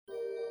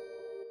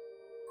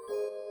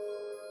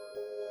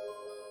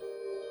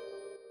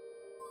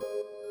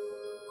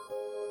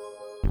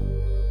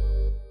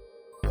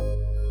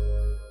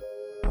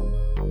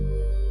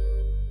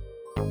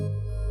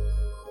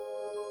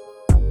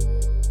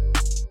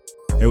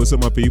Hey, what's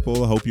up, my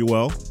people? I hope you're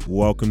well.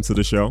 Welcome to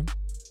the show.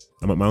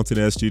 I'm at Mountain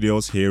Air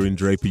Studios here in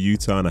Draper,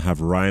 Utah, and I have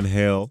Ryan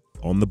Hale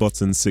on the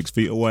button 6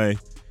 feet away.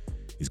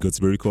 He's good to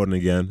be recording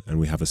again, and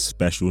we have a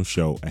special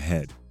show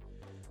ahead.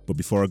 But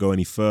before I go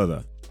any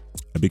further,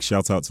 a big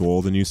shout out to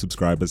all the new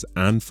subscribers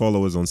and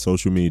followers on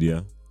social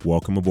media.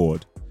 Welcome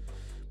aboard.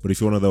 But if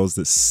you're one of those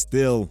that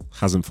still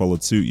hasn't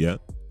followed suit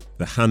yet,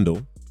 the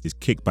handle is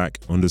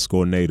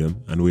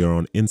kickback_Nadem, and we are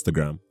on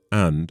Instagram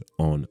and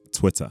on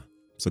Twitter.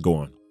 So go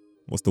on.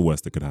 What's the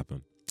worst that could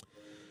happen?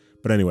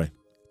 But anyway,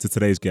 to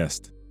today's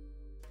guest.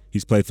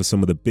 He's played for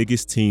some of the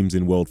biggest teams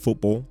in world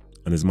football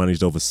and has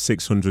managed over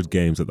 600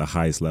 games at the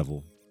highest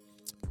level.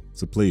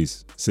 So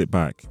please sit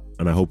back,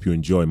 and I hope you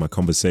enjoy my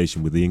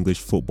conversation with the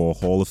English Football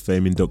Hall of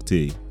Fame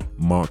inductee,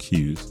 Mark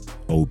Hughes,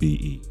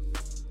 OBE.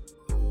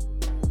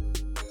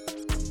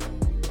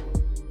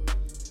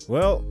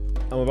 Well,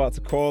 I'm about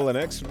to call an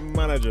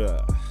ex-manager.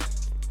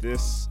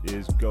 This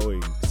is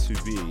going to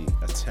be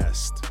a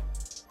test.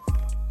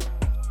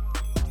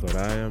 But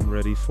I am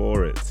ready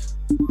for it.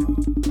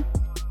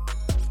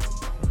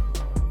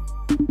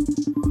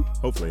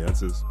 Hopefully he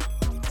answers.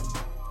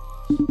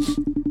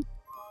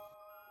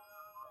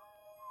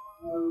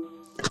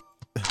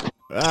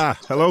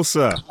 Hello,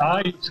 sir.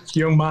 Hi,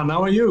 young man.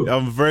 How are you?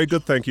 I'm very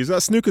good, thank you. Is that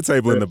a snooker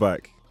table in the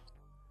back?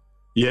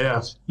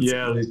 Yeah.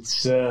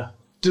 It's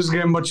doesn't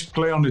get much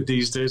play on it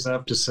these days, I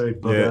have to say.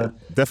 But, yeah,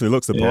 definitely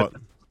looks the part.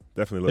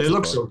 Definitely looks. It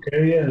looks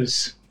okay. Yeah,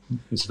 it's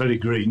very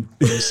green.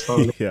 But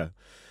it's yeah.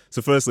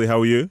 So, firstly, how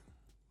are you?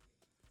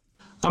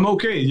 I'm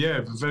okay.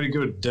 Yeah, very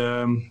good.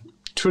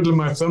 Twiddling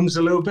my thumbs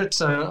a little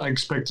bit. I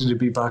expected to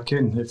be back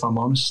in, if I'm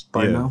honest,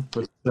 by now.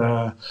 But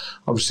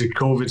obviously,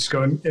 COVID's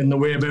gone in the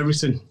way of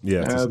everything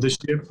this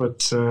year.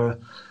 But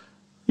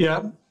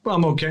yeah,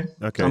 I'm okay.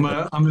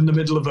 I'm in the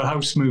middle of a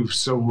house move,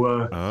 so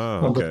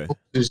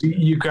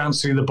you can't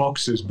see the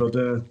boxes, but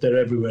they're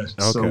everywhere.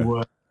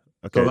 So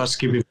that's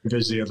keeping me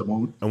busy at the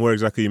moment. And where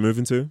exactly are you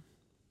moving to?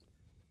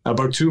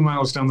 About 2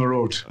 miles down the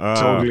road.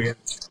 Totally.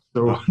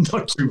 So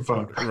not too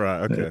far.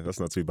 Right. Okay, that's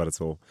not too bad at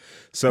all.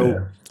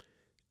 So.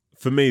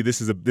 For me,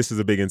 this is a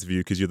big interview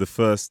because you're the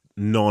first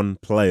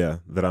non-player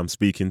that I'm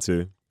speaking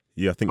to.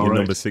 I think you're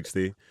number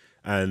 60.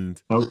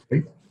 And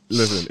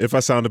listen, if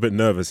I sound a bit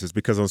nervous, it's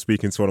because I'm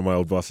speaking to one of my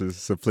old bosses.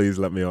 So please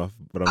let me off.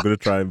 But I'm going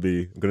to try and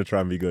be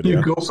good.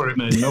 You go for it,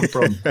 man. No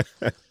problem.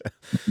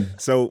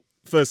 So,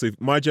 firstly,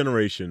 my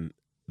generation,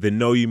 they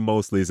know you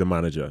mostly as a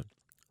manager,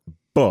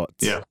 but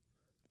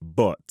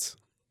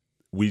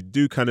we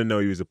do kind of know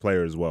you as a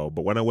player as well.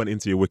 But when I went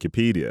into your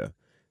Wikipedia,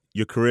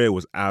 your career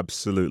was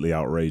absolutely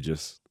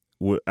outrageous.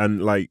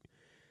 And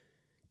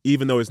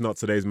even though it's not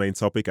today's main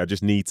topic, I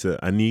need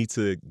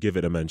to give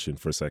it a mention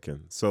for a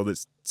second. So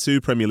there's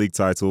 2 Premier League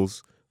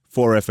titles,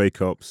 4 FA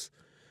Cups,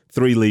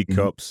 3 League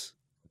Cups,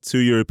 2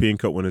 European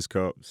Cup Winners'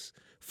 Cups,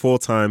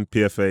 4-time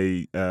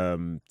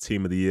PFA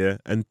Team of the Year,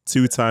 and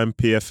 2-time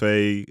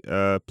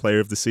PFA Player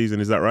of the Season.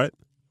 Is that right?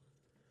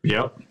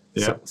 Yeah.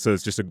 So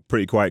it's just a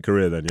pretty quiet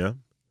career then, yeah?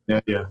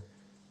 Yeah.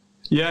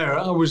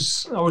 I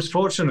was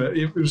fortunate.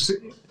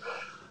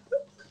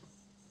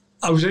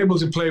 I was able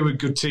to play with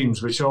good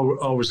teams, which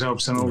always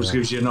helps and always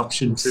gives you an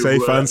option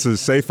to...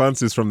 Safe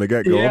answers from the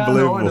get-go. Yeah,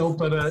 unbelievable. I know,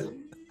 but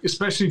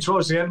especially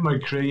towards the end of my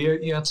career,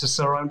 you had to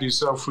surround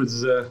yourself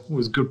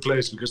with good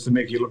players because they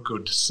make you look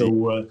good.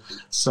 So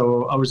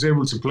I was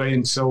able to play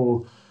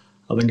until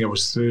I think I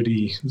was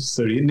 30,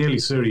 nearly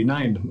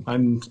 39.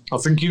 And I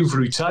think you've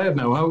retired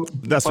now.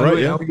 That's right,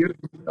 yeah.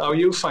 How are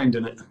you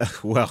finding it?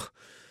 Well,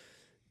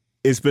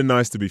 it's been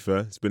nice, to be fair.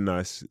 It's been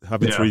nice.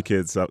 Having 3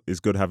 kids is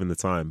good having the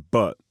time.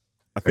 But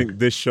I think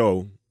this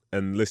show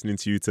and listening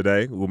to you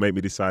today will make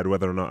me decide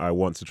whether or not I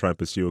want to try and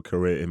pursue a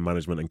career in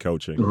management and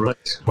coaching. Right.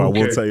 But I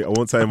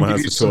won't tell you my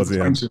answer towards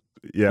the end.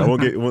 Yeah, I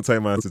won't tell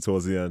you my answer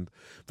towards the end.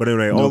 But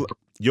anyway,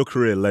 your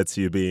career led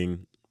to you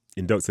being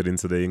inducted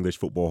into the English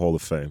Football Hall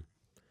of Fame.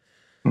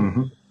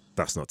 Mm-hmm.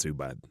 That's not too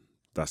bad.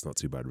 That's not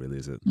too bad, really,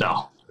 is it?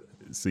 No.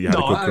 So you had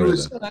a good career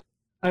there.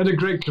 I had a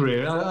great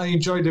career. I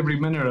enjoyed every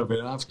minute of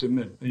it, I have to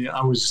admit.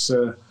 I was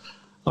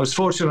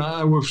fortunate.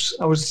 I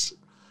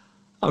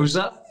was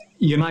at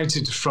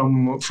United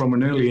from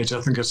an early age. I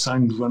think I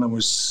signed when I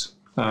was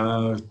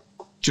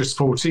just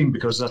 14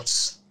 because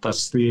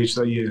that's the age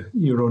that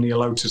you're only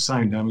allowed to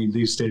sign. I mean,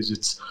 these days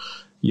it's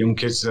young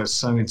kids that are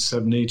signing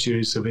 7, 8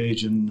 years of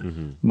age,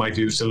 and my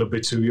view is a little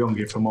bit too young,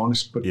 if I'm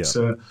honest. But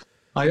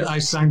I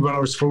signed when I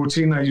was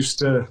 14. I used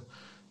to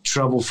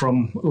travel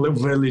from a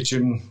little village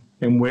in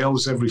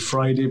Wales every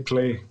Friday,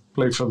 play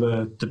for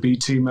the B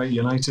team at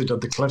United at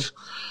the Cliff,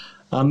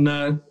 and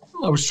I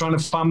was trying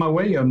to find my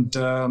way, and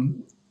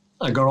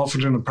I got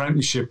offered an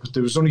apprenticeship.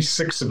 There was only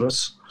 6 of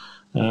us.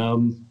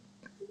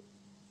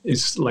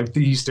 It's like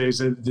these days,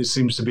 there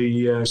seems to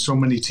be so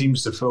many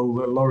teams to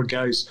fill. A lot of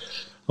guys,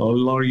 or a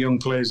lot of young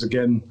players,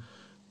 again,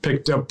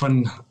 picked up,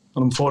 and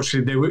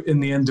unfortunately, in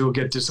the end, they will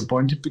get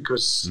disappointed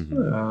because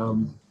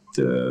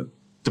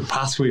the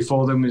pathway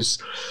for them is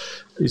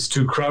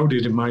too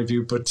crowded, in my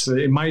view. But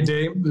in my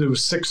day, there were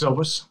 6 of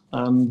us,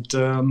 and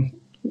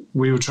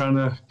we were trying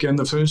to get in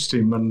the first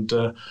team, and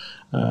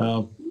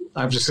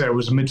I have to say I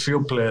was a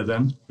midfield player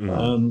then,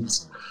 and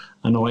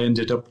I know I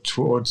ended up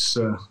towards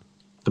the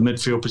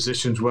midfield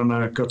positions when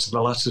I got to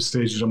the latter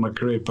stages of my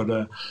career.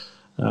 But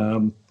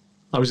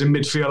I was in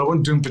midfield. I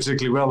wasn't doing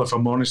particularly well, if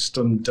I'm honest.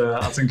 And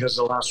I think as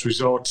a last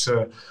resort,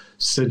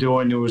 Sid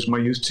Owen, who was my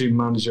youth team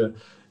manager,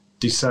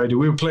 decided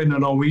we were playing a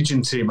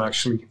Norwegian team.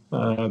 Actually,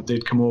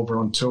 they'd come over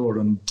on tour,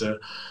 and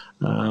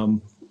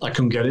I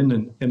couldn't get in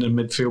a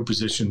midfield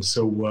position.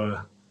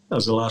 So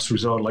as a last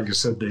resort, like I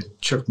said, they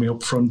chucked me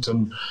up front,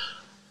 and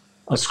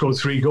I scored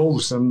 3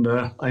 goals, and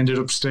I ended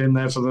up staying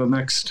there for the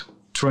next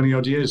 20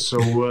 odd years.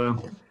 So.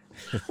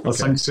 I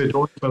thank Sid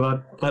Owen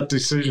for that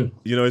decision.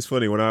 You know, it's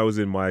funny. When I was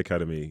in my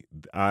academy,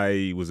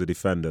 I was a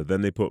defender.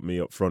 Then they put me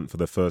up front for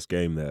the first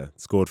game there.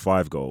 Scored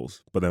 5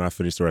 goals. But then I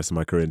finished the rest of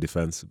my career in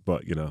defence.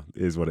 But, you know,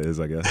 it is what it is,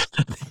 I guess.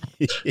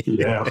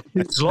 Yeah.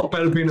 It's a lot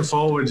better being a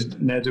forward,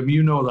 Nedum.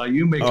 You know that.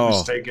 You make a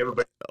mistake.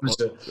 Everybody knows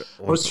that.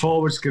 Us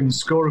forwards can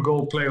score a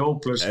goal, play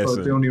hopeless,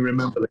 but they only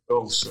remember the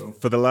goals. So.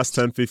 For the last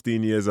 10,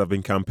 15 years, I've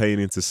been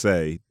campaigning to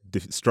say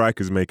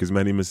strikers make as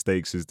many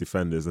mistakes as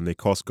defenders, and they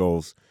cost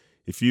goals.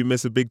 If you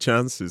miss a big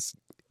chance,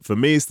 for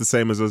me, it's the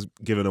same as us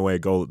giving away a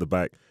goal at the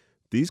back.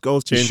 These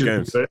goals change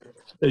games.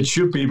 It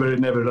should be, but it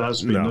never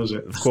has been, does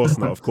it? Of course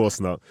not. Of course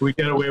not. We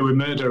get away with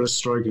murder as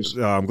strikers.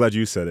 Oh, I'm glad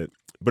you said it.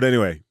 But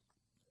anyway,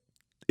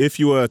 if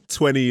you were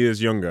 20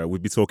 years younger,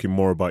 we'd be talking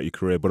more about your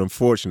career. But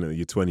unfortunately,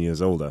 you're 20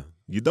 years older.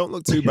 You don't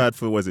look too bad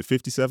for, was it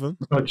 57?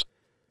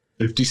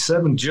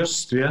 57,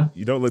 just, yeah.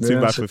 You don't look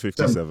too bad for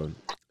 57.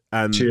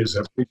 And cheers,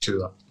 I appreciate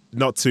that.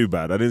 Not too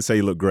bad. I didn't say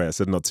you look great. I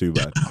said not too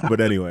bad. But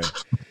anyway,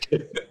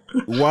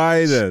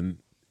 why then,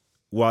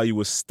 while you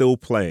were still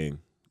playing,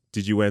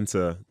 did you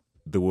enter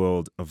the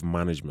world of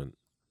management?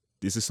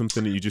 Is this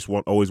something that you just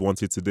always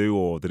wanted to do,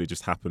 or did it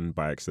just happen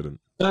by accident?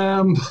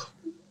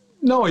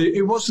 No,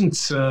 it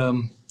wasn't.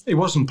 It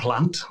wasn't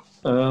planned.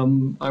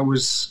 I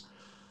was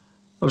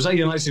at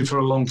United for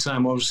a long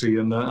time, obviously,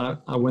 and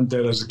I went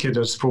there as a kid. I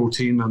was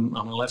 14, and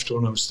I left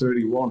when I was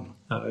 31.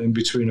 In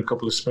between a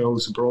couple of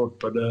spells abroad,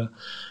 but.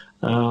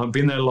 I've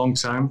been there a long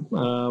time.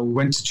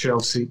 Went to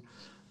Chelsea.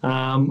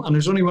 And it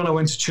was only when I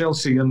went to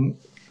Chelsea and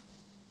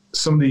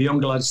some of the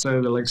younger lads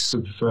there, the likes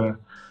of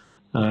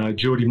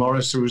Jody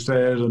Morris, who was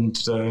there, and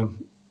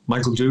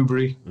Michael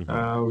Dewberry,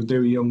 they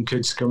were young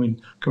kids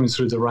coming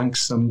through the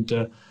ranks.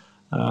 And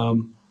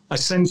I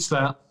sensed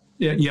that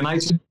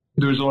United,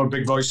 there was a lot of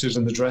big voices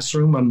in the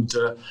dressing room, and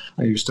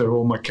I used to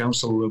hold my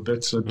counsel a little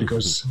bit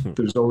because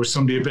there was always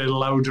somebody a bit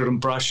louder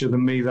and brasher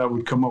than me that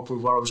would come up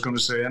with what I was going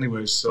to say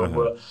anyway.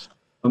 So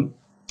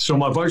so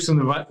my voice in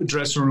the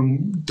dressing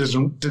room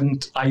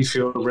didn't, I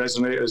feel,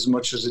 resonate as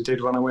much as it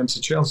did when I went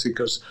to Chelsea,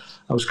 because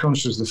I was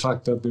conscious of the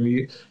fact that there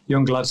were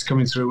young lads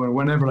coming through, and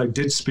whenever I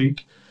did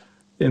speak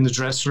in the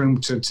dressing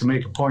room to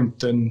make a point,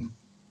 then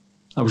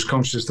I was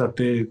conscious that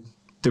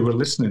they were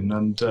listening,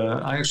 and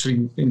I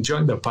actually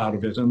enjoyed that part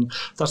of it. And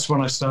that's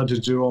when I started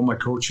to do all my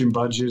coaching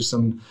badges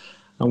and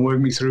work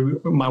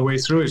my way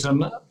through it,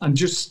 and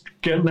just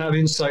getting that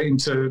insight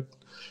into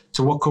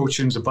what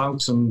coaching's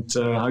about and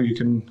how you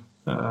can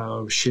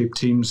shape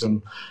teams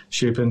and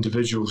shape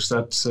individuals.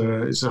 That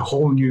is a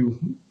whole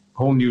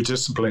new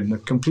discipline,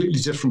 completely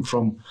different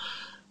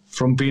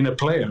from being a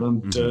player.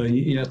 And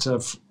you had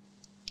to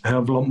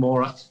have a lot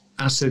more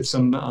assets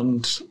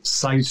and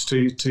sides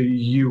to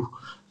you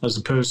as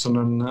a person,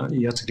 and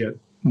you had to get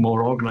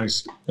more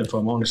organised. If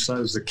I'm honest, that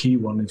is the key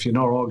one. If you're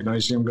not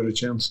organised, you haven't got a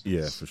chance.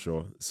 Yeah, for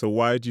sure. So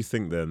why do you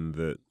think then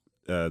that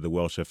the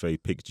Welsh FA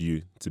picked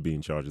you to be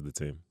in charge of the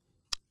team?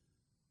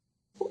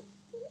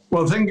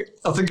 Well, I think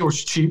it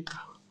was cheap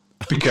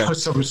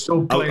because I was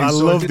still playing. I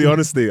love the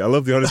honesty. I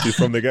love the honesty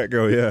from the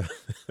get-go. Yeah,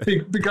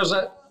 because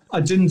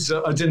I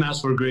didn't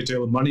ask for a great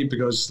deal of money,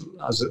 because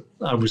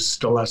I was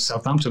still at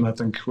Southampton, I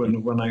think,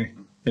 when I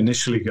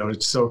initially got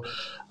it. So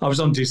I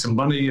was on decent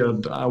money,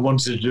 and I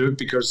wanted to do it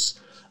because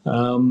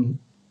I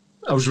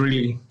was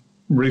really,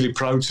 really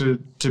proud to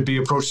be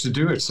approached to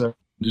do it. So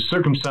the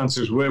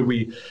circumstances where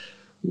we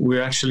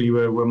actually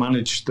were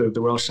managed the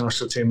Welsh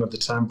national team at the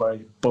time by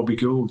Bobby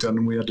Gould,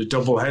 and we had a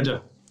double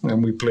header,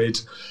 and we played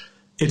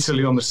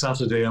Italy on the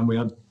Saturday and we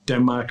had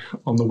Denmark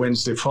on the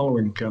Wednesday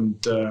following, and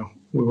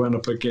we went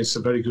up against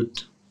a very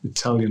good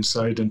Italian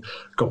side and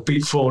got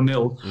beat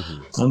 4-0.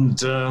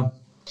 And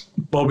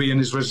Bobby, in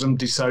his wisdom,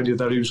 decided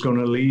that he was going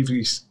to leave.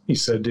 He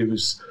said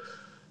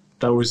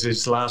that was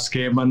his last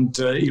game, and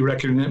he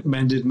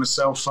recommended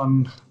myself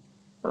and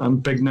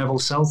Big Neville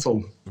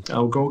Southall,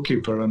 our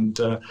goalkeeper, and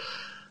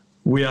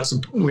we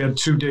had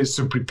 2 days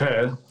to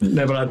prepare.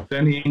 Never had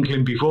any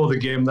inkling before the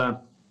game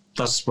that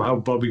that's how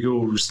Bobby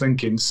Gould was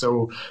thinking,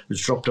 so it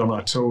dropped on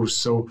our toes.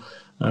 So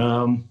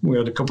we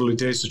had a couple of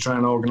days to try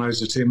and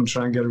organise the team and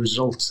try and get a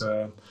result.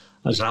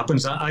 As it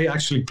happens, I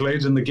actually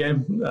played in the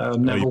game.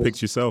 You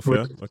picked yourself,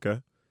 yeah?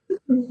 Okay.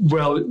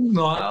 Well,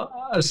 no,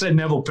 I said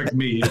Neville picked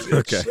me.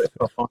 Okay.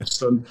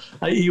 And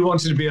he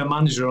wanted to be a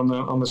manager on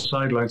the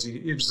sidelines.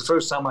 It was the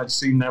first time I'd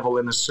seen Neville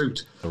in a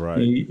suit. Right.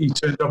 He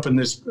turned up in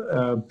this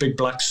big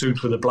black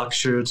suit with a black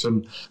shirt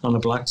and a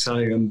black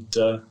tie, and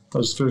that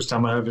was the first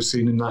time I ever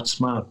seen him that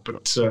smart.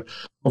 But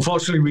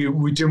unfortunately,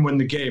 we didn't win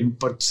the game.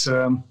 But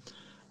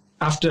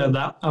after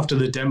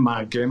the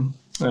Denmark game,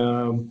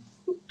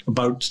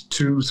 about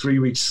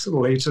 2-3 weeks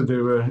later, they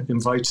were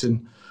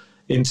inviting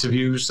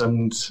interviews,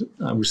 and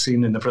I was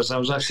seen in the press. I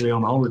was actually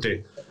on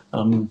holiday,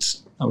 and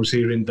I was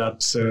hearing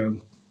that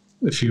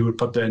a few would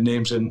put their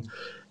names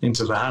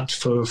into the hat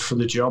for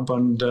the job,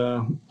 and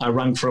I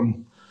rang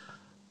from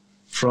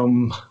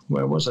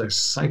where was I?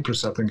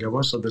 Cyprus, I think I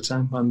was at the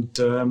time, and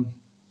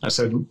I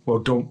said, well,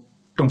 don't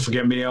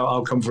forget me.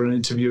 I'll come for an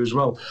interview as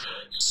well.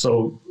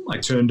 So I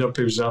turned up.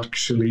 It was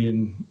actually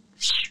in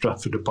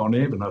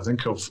Stratford-upon-Avon, I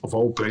think, of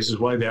all places.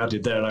 Why they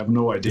added there, I have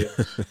no idea.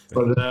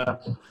 But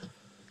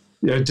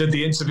yeah, I did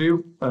the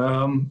interview.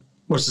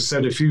 Must have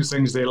said a few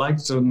things they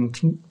liked,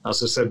 and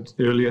as I said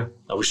earlier,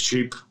 I was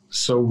cheap,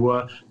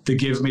 so they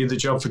gave me the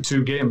job for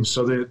 2 games.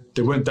 So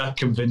they weren't that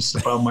convinced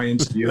about my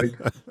interviewing,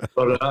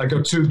 but I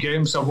got 2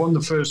 games. I won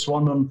the first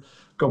one and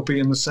got B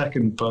in the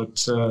second,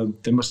 but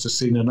they must have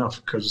seen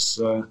enough,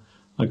 because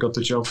I got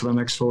the job for the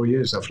next 4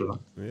 years after that.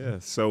 Yeah.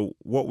 So,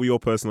 what were your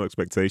personal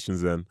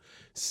expectations then,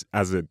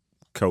 as a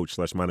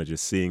coach/manager,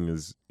 seeing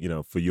as, you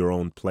know, for your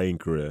own playing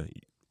career?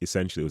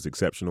 Essentially, it was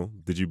exceptional.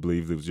 Did you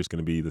believe it was just going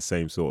to be the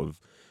same sort of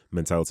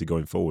mentality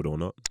going forward or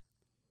not?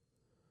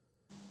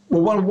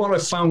 Well, what I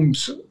found,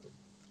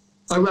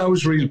 I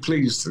was really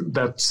pleased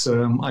that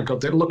I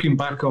got there. Looking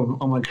back on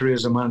my career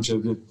as a manager,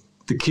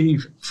 the key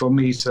for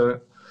me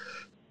to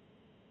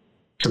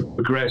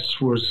progress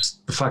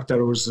was the fact that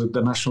I was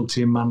the national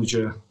team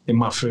manager in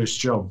my first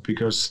job,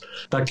 because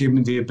that gave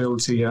me the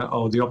ability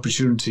or the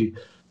opportunity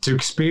to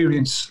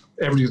experience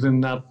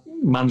everything that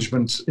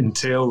management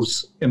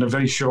entails in a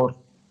very short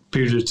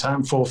period of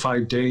time, 4 or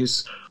 5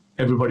 days.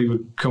 Everybody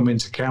would come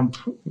into camp.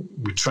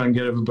 We'd try and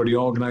get everybody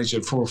organised. You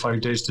had 4 or 5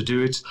 days to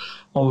do it.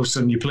 All of a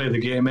sudden, you play the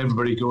game,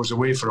 everybody goes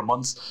away for a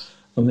month,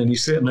 and then you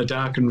sit in a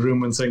darkened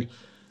room and think,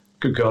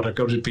 good God, I've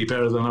got to be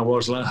better than I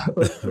was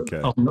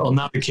okay. on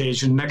that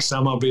occasion. Next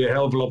time, I'll be a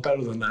hell of a lot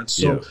better than that.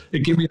 So it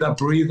gave me that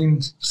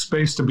breathing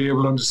space to be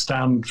able to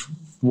understand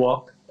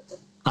what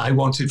I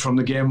wanted from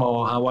the game,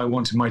 or how I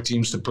wanted my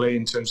teams to play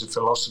in terms of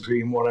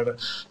philosophy and whatever.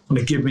 And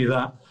it gave me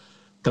that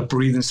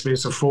breathing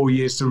space of 4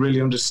 years to really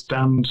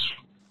understand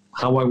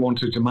how I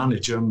wanted to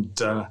manage, and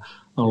I'll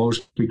always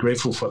be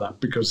grateful for that,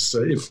 because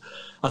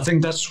I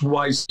think that's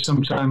why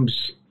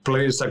sometimes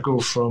players that go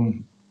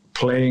from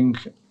playing,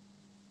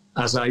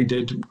 as I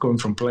did, going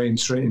from playing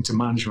straight into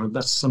management,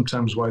 that's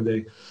sometimes why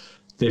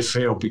they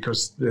fail,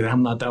 because they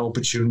haven't had that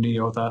opportunity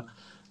or that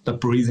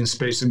breathing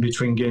space in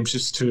between games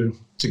just to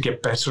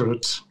get better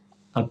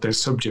at their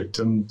subject.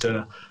 And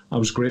I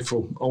was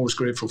always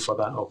grateful for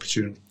that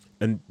opportunity.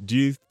 And do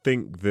you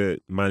think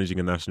that managing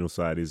a national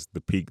side is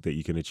the peak that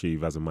you can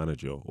achieve as a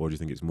manager, or do you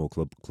think it's more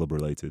club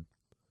related?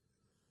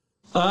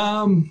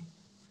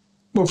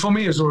 Well, for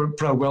me as a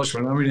proud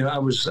Welshman, I mean, I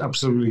was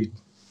absolutely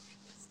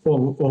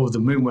over the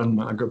moon when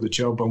I got the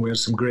job, and we had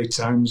some great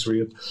times.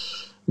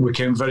 We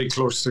came very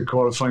close to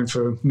qualifying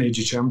for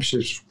major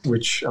championships,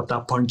 which at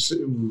that point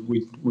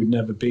we'd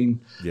never been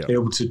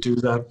able to do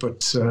that.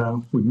 But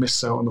we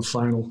missed out on the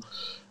final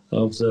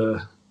of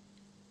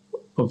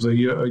the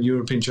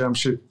European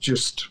Championship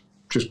just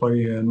by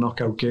a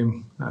knockout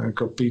game.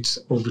 Got beat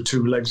over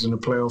 2 legs in the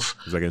playoff.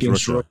 It was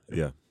against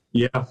Russia.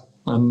 Yeah.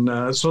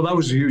 And so that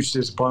was a huge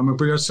disappointment.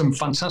 We had some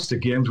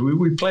fantastic games.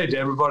 We played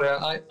everybody.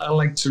 I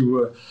like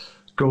to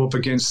go up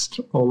against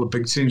all the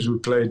big teams. We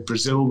played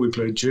Brazil, we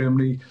played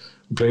Germany,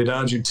 we played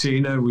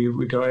Argentina.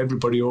 We got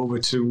everybody over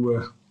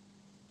to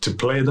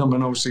play them,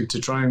 and obviously to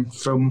try and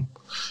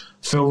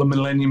fill the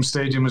Millennium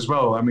Stadium as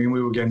well. I mean,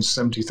 we were getting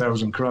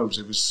 70,000 crowds.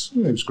 It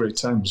was great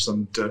times,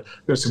 and we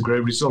had some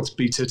great results.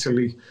 Beat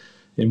Italy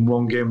in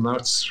one game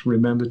that's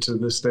remembered to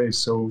this day.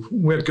 So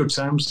we had good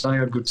times. I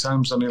had good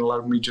times, and it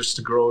allowed me just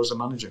to grow as a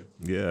manager.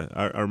 Yeah,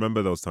 I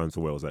remember those times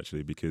for Wales,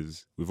 actually,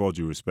 because with all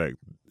due respect,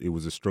 it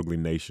was a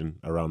struggling nation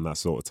around that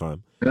sort of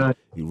time. Yeah.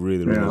 It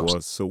really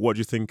was. So what do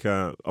you think?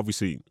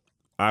 Obviously,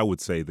 I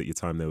would say that your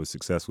time there was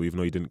successful, even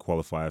though you didn't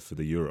qualify for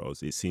the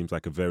Euros. It seems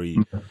like a very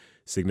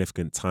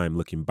significant time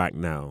looking back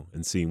now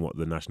and seeing what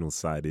the national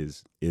side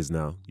is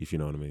now, if you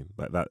know what I mean.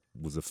 Like that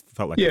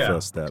felt like a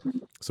first step.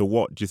 So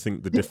what do you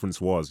think the difference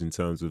was in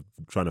terms of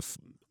trying to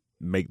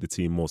make the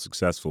team more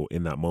successful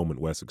in that moment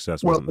where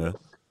success wasn't there?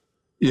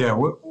 Yeah,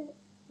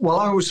 well,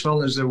 I always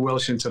felt as a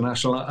Welsh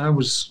international, I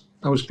was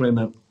playing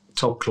at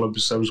top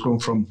clubs. I was going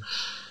from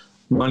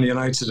Man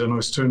United and I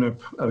was turning up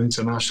at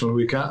international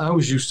week. I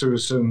was used to a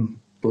certain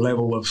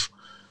level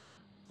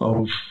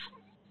of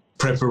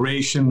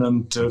preparation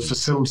and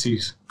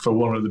facilities, for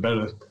want of the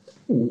better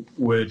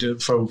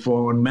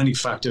for many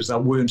factors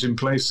that weren't in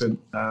place at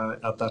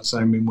that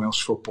time in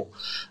Welsh football.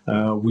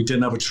 We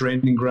didn't have a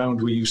training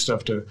ground. We used to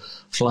have to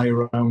fly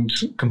around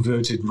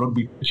converted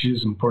rugby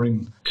pitches and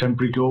putting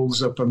temporary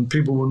goals up, and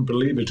people wouldn't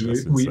believe it.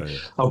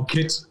 Our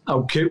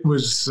kit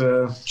was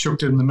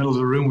chucked in the middle of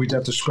the room. We'd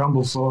have to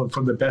scramble for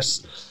the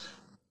best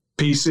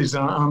pieces.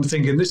 And I'm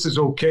thinking, this is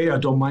okay. I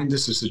don't mind.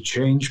 This is a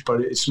change,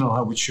 but it's not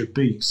how it should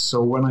be.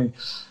 So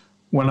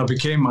when I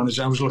became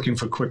manager, I was looking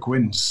for quick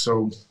wins.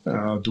 So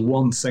the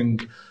one thing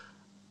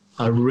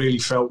I really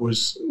felt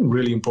was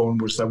really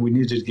important was that we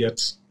needed to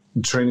get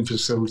the training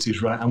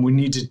facilities right, and we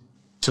needed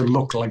to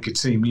look like a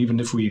team. Even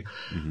if we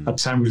at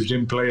times we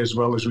didn't play as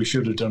well as we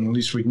should have done, at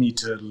least we need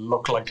to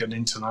look like an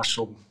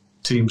international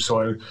team.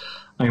 So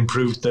I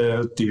improved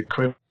the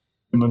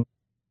equipment,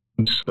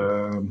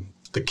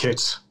 the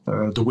kit,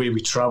 the way we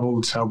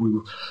travelled, how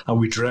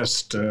we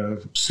dressed,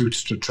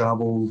 suits to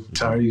travel,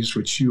 ties,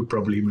 which you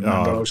probably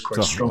remember. I was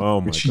quite strong.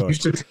 Oh my which God.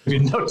 used to drive me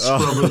nuts,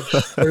 probably.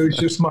 It was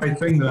just my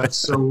thing, that.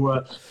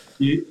 So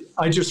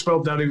I just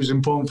felt that it was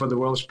important for the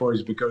Welsh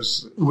boys,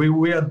 because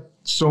we had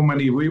so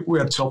many, we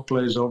had top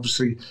players,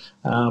 obviously,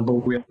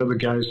 but we had other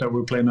guys that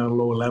were playing at a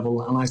lower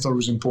level, and I thought it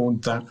was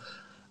important that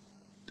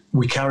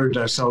we carried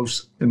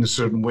ourselves in a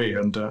certain way,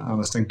 and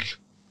I think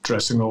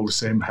dressing all the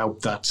same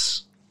helped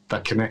that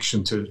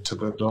connection to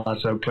the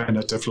lads out playing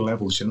at different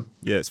levels, you know.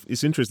 Yeah,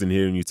 it's interesting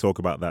hearing you talk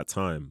about that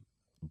time,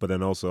 but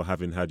then also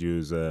having had you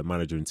as a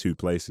manager in two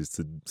places,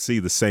 to see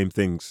the same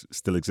things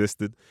still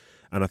existed.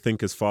 And I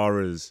think as far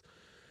as,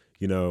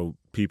 you know,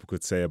 people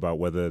could say about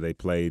whether they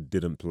played,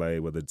 didn't play,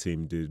 whether the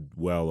team did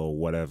well or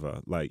whatever,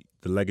 like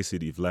the legacy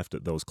that you've left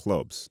at those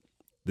clubs,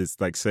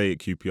 there's, like, say at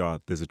QPR,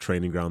 there's a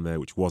training ground there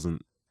which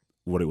wasn't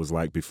what it was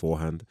like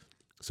beforehand.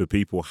 So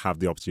people have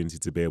the opportunity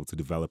to be able to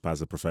develop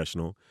as a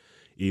professional.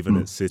 Even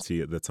at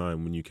City at the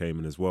time when you came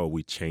in as well,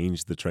 we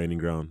changed the training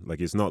ground.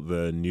 Like, it's not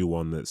the new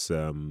one that's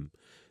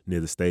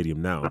near the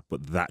stadium now,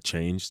 but that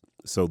changed.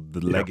 So the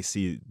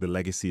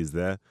legacy is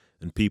there,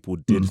 and people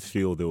did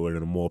feel they were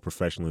in a more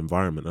professional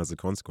environment as a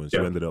consequence.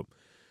 You ended up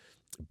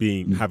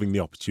having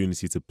the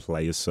opportunity to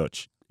play as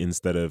such,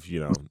 instead of, you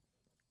know,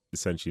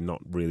 essentially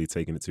not really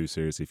taking it too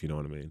seriously, if you know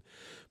what I mean.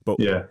 But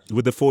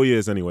with the 4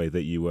 years anyway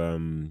that you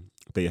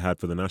had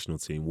for the national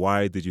team,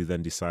 why did you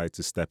then decide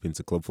to step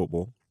into club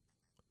football?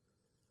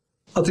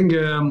 I think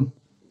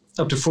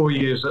after 4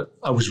 years,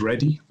 I was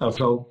ready. I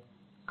felt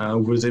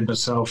within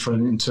myself,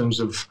 and in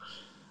terms of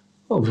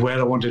where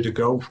I wanted to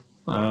go.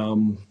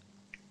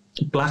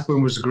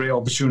 Blackburn was a great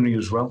opportunity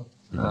as well.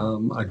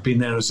 I'd been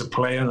there as a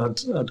player. I'd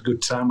had a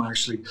good time. I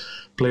actually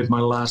played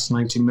my last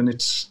 90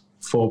 minutes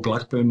for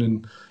Blackburn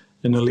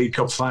in a League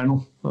Cup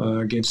final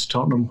against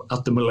Tottenham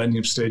at the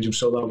Millennium Stadium.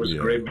 So that was a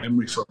great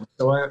memory for me.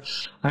 So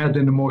I had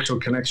an emotional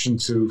connection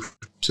to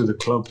the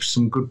club.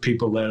 Some good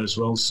people there as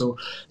well. So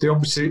the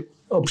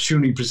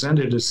opportunity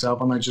presented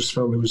itself, and I just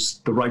felt it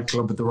was the right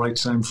club at the right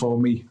time for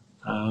me.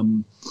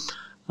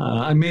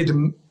 I made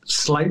a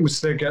slight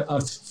mistake, I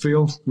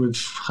feel, with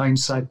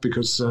hindsight,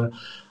 because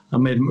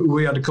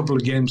we had a couple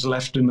of games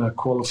left in a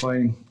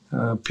qualifying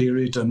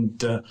period,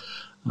 and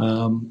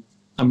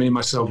I made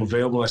myself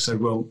available. I said,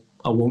 well,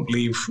 I won't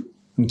leave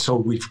until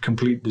we've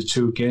completed the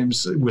 2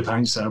 games. With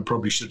hindsight, I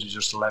probably should have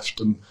just left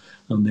them,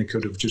 and they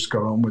could have just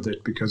got on with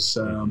it, because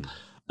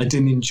I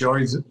didn't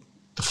enjoy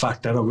the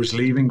fact that I was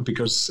leaving,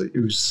 because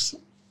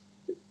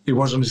it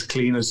wasn't as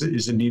clean as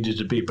it needed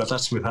to be. But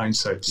that's with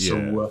hindsight.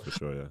 For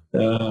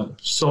sure,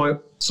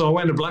 So I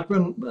went to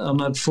Blackburn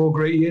and had 4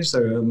 great years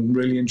there, and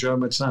really enjoyed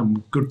my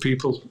time. Good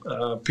people,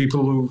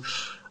 people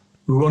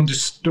who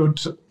understood.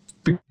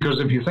 Because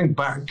if you think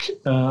back,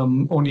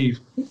 only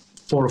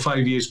 4 or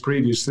 5 years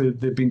previous,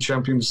 they've been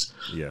champions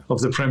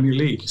of the Premier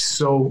League.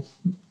 So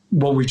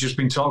what we've just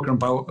been talking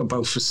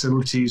about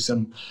facilities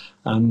and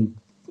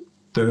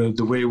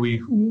the way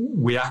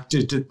we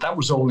acted, that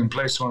was all in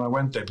place when I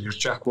went there, because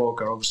Jack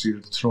Walker obviously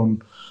had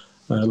thrown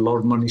a lot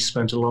of money,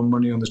 spent a lot of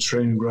money on the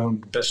training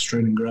ground. Best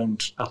training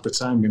ground at the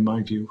time, in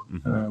my view,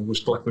 was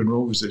Blackburn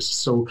Rovers.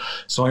 So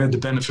I had the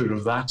benefit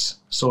of that.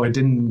 So I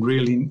didn't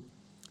really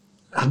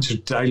have to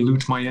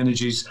dilute my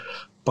energies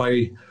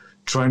by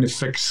trying to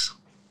fix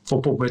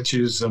football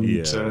pitches and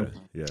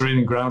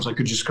training grounds. I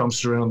could just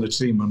concentrate on the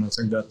team, and I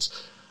think that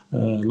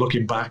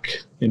looking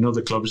back in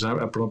other clubs,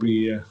 I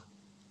probably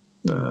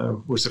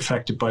was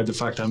affected by the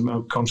fact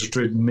I'm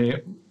concentrating.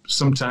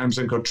 Sometimes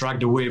I got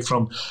dragged away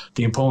from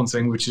the important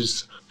thing, which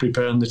is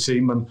preparing the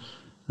team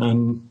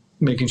and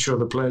making sure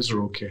the players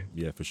are okay.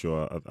 Yeah, for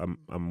sure.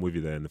 I'm with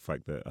you there in the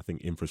fact that I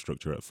think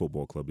infrastructure at a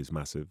football club is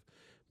massive,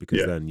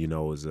 because then, you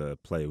know, as a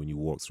player, when you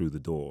walk through the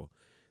door,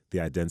 the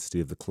identity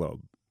of the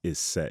club is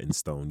set in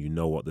stone. You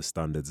know what the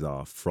standards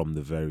are from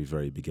the very,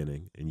 very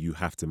beginning, and you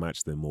have to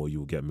match them or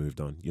you'll get moved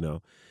on, you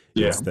know?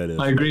 Yeah,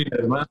 I agree.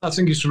 I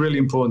think it's really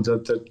important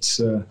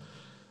that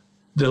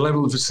the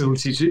level of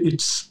facilities,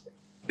 it's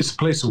a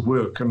place of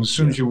work, and as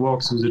soon as you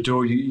walk through the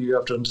door, you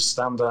have to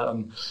understand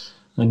that,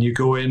 and you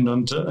go in,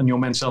 and your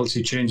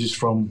mentality changes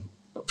from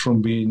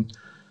being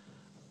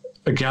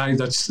a guy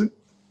that's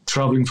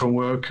traveling from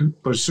work.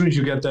 But as soon as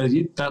you get there,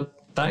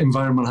 that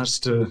environment has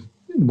to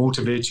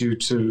motivate you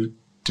to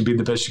be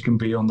the best you can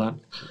be on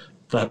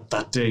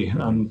that day,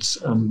 and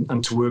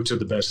to work to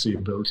the best of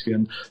your ability.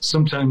 And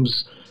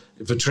sometimes,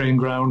 if a training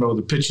ground or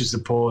the pitches are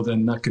poor,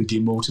 then that can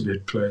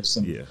demotivate players.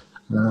 And,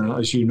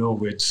 as you know,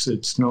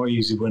 it's not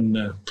easy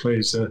when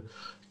players are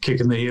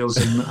kicking the heels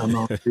and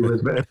not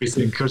with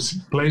everything, because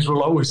players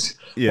will always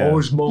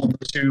moan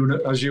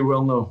as you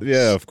well know.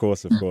 Yeah, of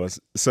course.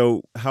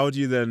 So how do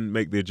you then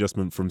make the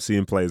adjustment from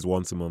seeing players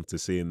once a month to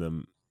seeing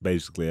them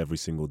basically every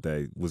single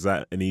day? Was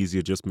that an easy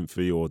adjustment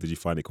for you, or did you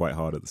find it quite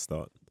hard at the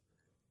start?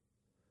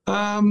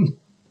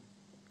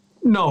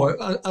 No,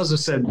 as I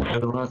said,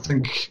 I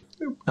think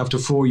after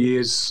 4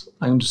 years,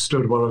 I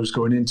understood what I was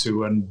going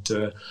into,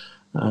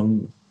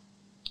 and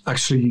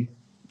actually,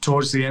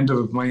 towards the end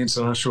of my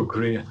international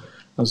career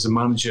as a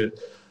manager,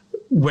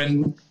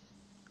 when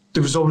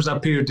there was always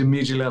that period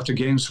immediately after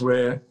games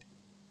where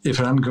if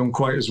it hadn't gone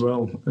quite as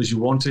well as you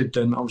wanted,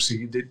 then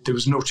obviously there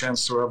was no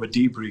chance to have a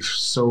debrief.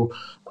 So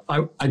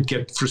I'd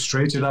get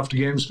frustrated after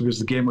games because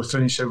the game would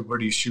finish,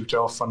 everybody would shoot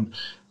off, and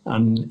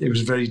it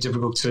was very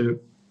difficult to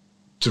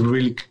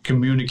really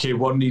communicate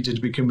what needed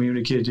to be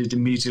communicated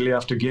immediately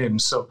after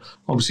games. So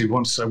obviously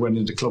once I went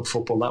into club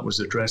football, that was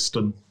addressed,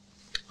 and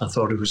I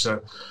thought it was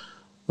a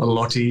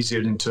lot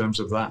easier in terms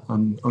of that,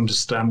 and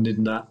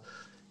understanding that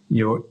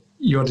you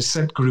had a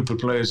set group of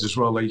players as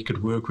well that you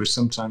could work with.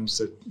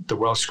 Sometimes the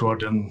Welsh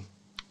squad and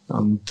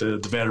the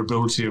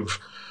variability of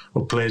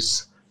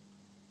players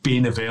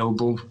being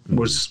available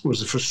was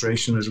a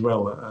frustration as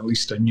well. At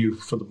least I knew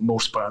for the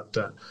most part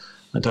that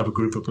I'd have a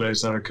group of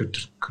players that I could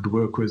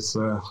work with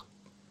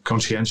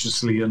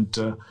conscientiously and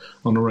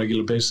on a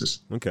regular basis.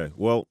 Okay.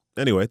 Well,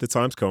 anyway, the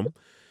time's come.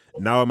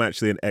 Now I'm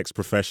actually an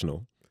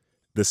ex-professional.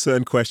 There's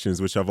certain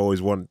questions which I've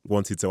always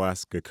wanted to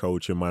ask a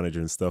coach and manager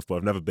and stuff, but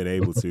I've never been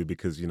able to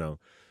because,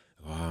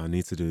 I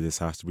need to do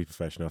this, I have to be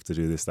professional, I have to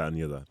do this, that, and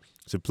the other.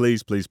 So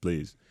please, please,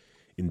 please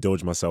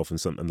indulge myself and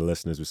the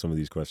listeners with some of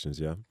these questions,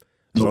 yeah?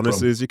 As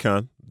honestly as you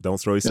can. Don't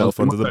throw yourself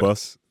under the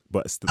bus,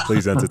 but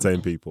please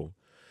entertain people.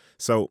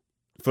 So,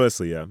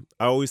 firstly, I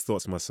always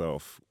thought to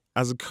myself,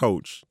 as a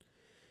coach,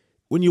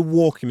 when you're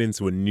walking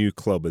into a new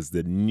club as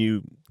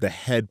the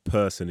head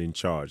person in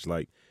charge,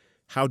 like,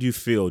 how do you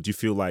feel? Do you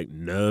feel like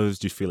nerves?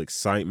 Do you feel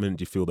excitement?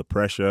 Do you feel the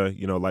pressure?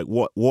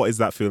 What is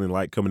that feeling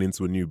like coming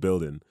into a new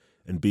building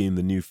and being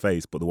the new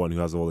face, but the one who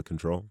has all the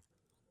control?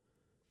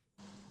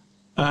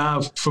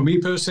 For me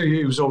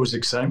personally, it was always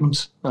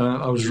excitement.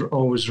 I was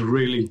always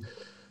really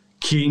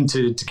keen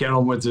to get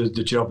on with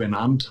the job in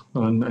hand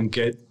and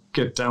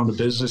get down to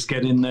business,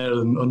 get in there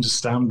and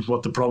understand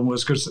what the problem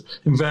was. Because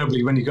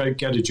invariably, when you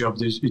get a job,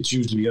 it's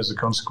usually as a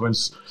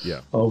consequence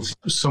of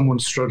someone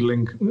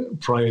struggling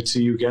prior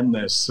to you getting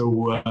there.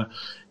 So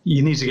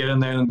you need to get in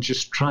there and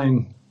just try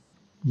and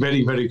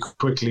very, very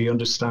quickly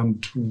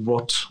understand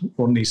what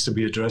needs to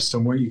be addressed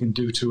and what you can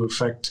do to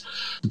affect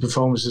the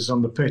performances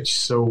on the pitch.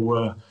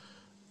 So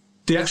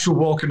the actual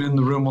walking in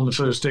the room on the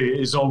first day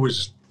is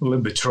always a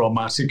little bit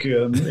traumatic.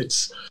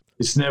 It's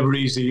never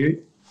easy.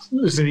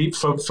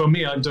 For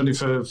me, I've done it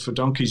for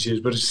donkey's years,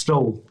 but it's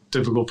still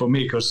difficult for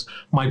me because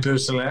my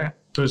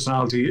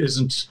personality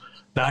isn't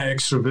that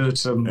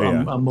extrovert.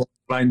 I'm more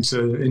inclined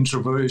to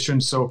introversion.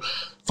 So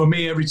for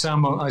me, every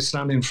time I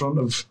stand in front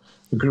of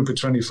a group of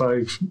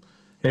 25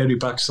 hairy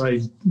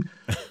backside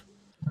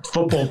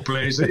football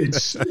players,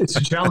 it's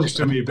a challenge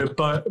to me.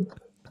 But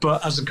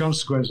as a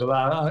consequence of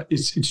that,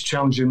 it's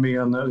challenging me,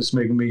 and it's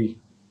making me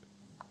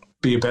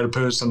be a better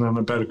person and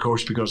a better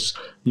coach because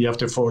you have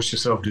to force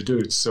yourself to do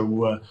it.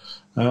 So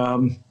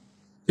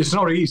it's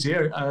not easy.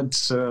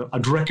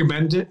 I'd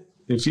recommend it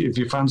if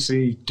you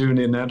fancy doing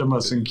it in Edinburgh.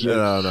 I think.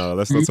 No,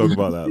 let's not talk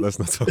about that.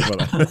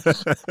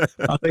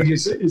 I think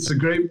it's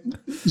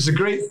a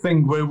great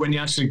thing when you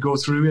actually go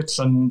through it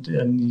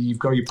and you've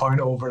got your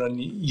point over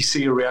and you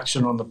see a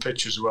reaction on the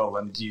pitch as well,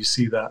 and you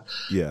see that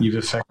you've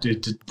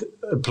affected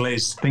a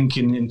player's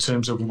thinking in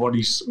terms of what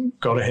he's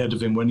got ahead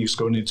of him when he's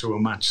going into a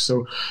match.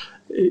 So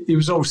it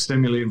was always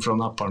stimulating from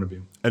that point of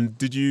view. And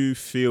did you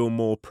feel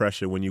more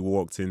pressure when you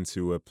walked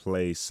into a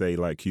place, say,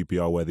 like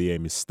QPR, where the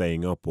aim is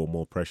staying up, or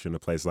more pressure in a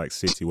place like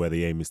City, where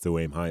the aim is to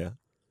aim higher?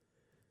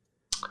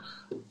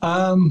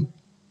 A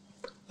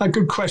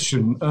good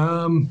question.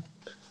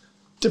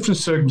 Different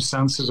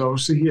circumstances,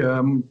 obviously.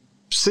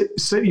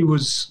 City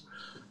was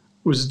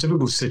a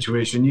difficult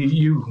situation.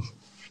 You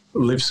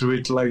lived through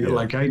it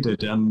like I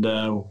did. And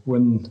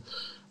when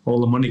all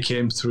the money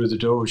came through the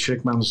door,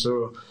 Sheikh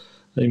Mansour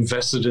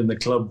invested in the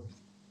club.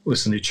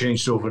 Listen, it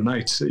changed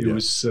overnight. It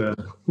was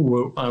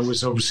I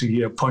was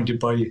obviously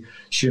appointed by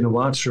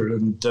Shinawatra,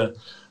 and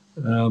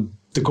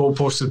the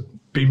goalposts had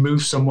been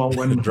moved somewhat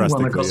when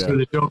I got through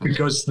the door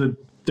because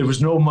there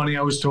was no money.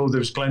 I was told there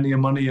was plenty of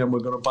money and we're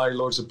going to buy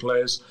loads of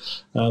players.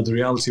 The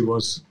reality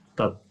was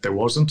that there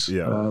wasn't.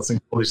 I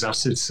think all his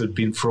assets had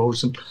been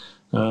frozen,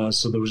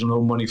 so there was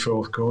no money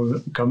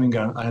forthcoming.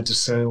 I had to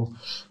sell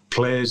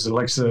players the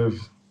likes of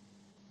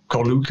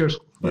Carlucas,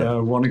 Yeah.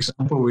 One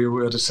example, we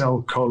had to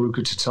sell Carl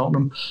Luca to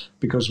Tottenham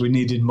because we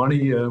needed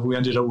money. We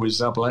ended up with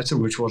Zabaleta,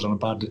 which wasn't a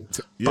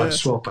bad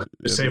swap,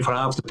 say for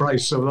half the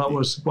price. So that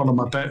was one of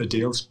my better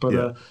deals.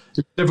 But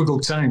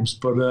difficult times.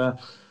 But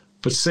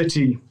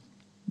City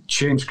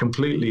changed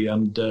completely,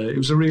 and it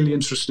was a really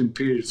interesting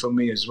period for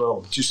me as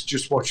well.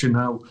 Just watching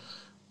how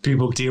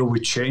people deal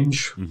with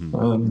change.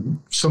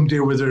 Some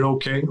deal with it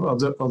okay,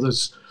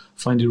 others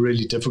find it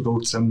really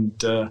difficult,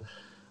 and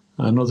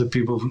other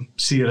people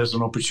see it as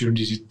an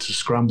opportunity to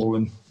scramble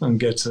and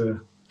get a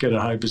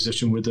high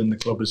position within the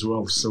club as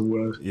well.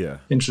 So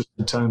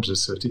interesting times at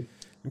City.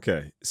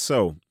 Okay,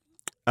 so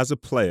as a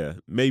player,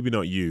 maybe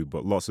not you,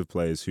 but lots of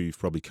players who you've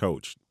probably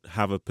coached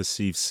have a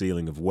perceived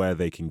ceiling of where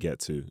they can get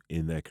to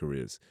in their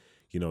careers.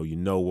 You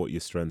know what your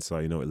strengths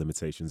are, you know what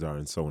limitations are,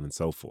 and so on and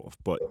so forth.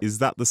 But is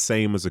that the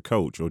same as a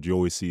coach, or do you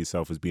always see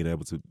yourself as being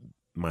able to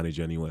manage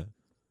anywhere?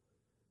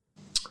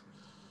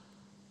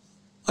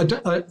 I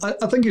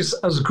think as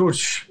a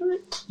coach,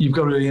 you've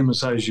got to aim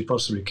as high as you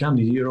possibly can.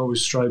 You're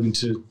always striving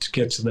to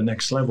get to the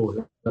next level.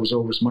 That was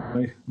always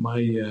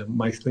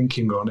my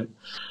thinking on it.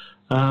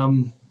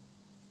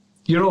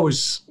 You're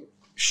always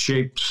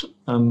shaped,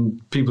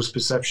 and people's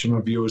perception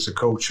of you as a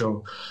coach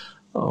or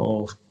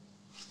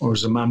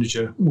as a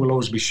manager will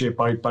always be shaped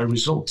by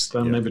results.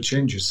 That never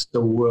changes.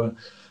 So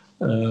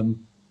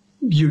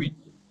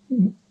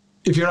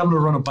if you're having to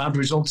run a bad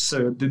results,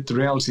 the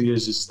reality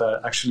is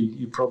that actually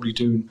you're probably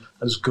doing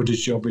as good a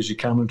job as you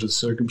can under the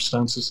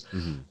circumstances.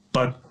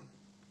 But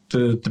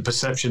the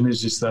perception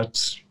is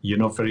that you're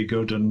not very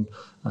good and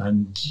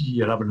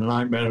you're having a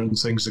nightmare and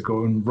things are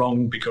going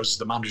wrong because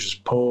the manager's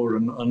poor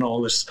and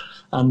all this.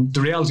 And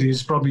the reality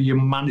is probably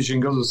you're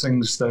managing other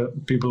things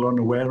that people aren't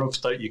aware of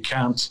that you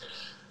can't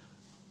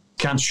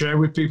share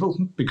with people,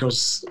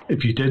 because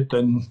if you did,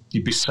 then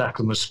you'd be sacked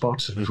on the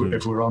spot,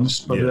 if we're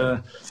honest.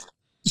 But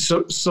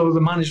so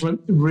the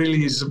management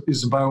really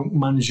is about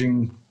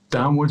managing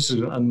downwards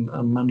and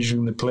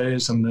managing the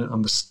players and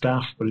the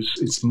staff, but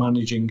it's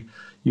managing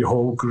your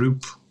whole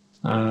group.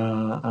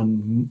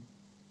 And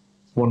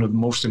one of the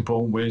most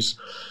important ways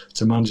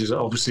to manage it,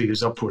 obviously,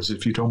 is upwards.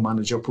 If you don't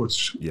manage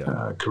upwards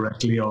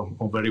correctly or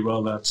very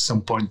well, at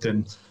some point,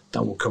 then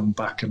that will come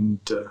back and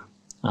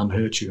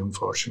hurt you,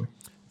 unfortunately.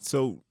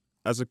 So,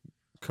 as a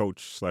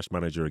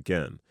coach/manager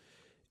again,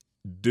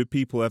 do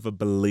people ever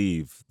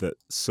believe that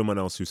someone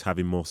else who's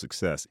having more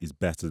success is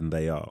better than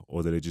they are,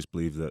 or do they just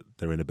believe that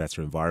they're in a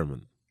better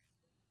environment?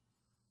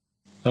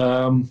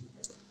 I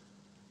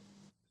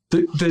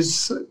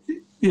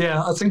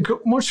think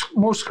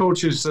most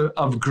coaches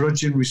have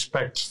grudging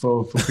respect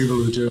for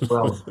people who do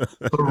well,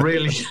 but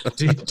really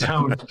deep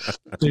down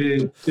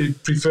they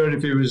prefer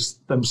if it was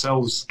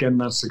themselves getting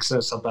that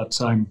success at that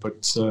time.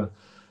 But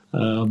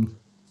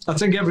I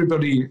think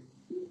everybody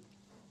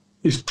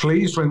is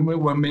pleased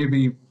when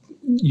maybe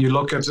you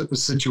look at the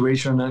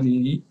situation and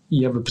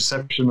you have a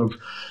perception of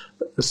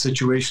a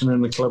situation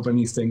in the club and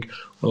you think,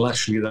 well,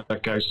 actually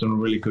that guy's done a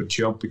really good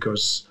job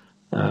because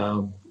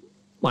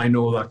I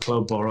know that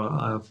club, or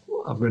I've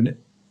an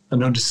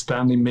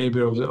understanding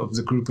maybe of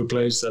the group of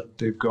players that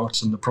they've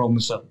got and the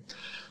problems that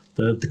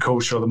the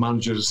coach or the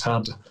manager has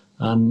had,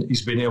 and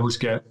he's been able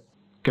to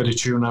get a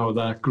tune out of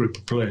that group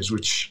of players,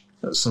 which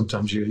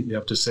sometimes you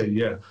have to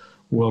say,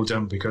 well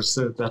done, because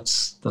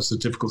that's a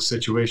difficult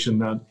situation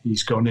that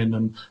he's gone in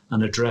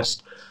and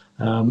addressed.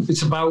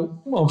 It's about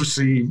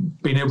obviously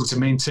being able to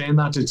maintain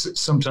that. It's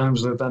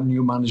sometimes that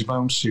new manager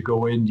bounce, you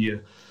go in, you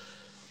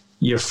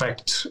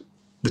affect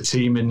the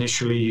team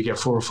initially, you get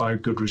 4 or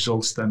 5 good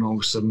results, then all of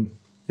a sudden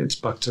it's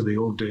back to the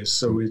old days.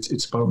 So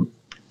it's about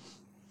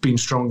being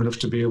strong enough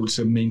to be able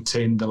to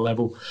maintain the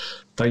level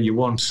that you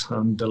want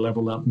and the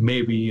level that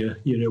maybe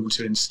you're able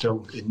to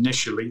instill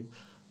initially.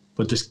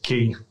 But the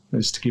key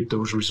is to keep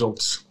those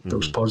results,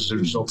 those positive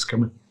results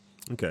coming.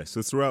 Okay,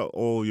 so throughout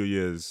all your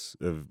years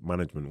of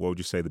management, what would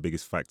you say the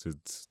biggest factors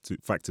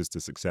to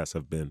success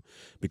have been?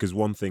 Because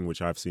one thing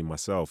which I've seen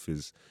myself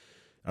is,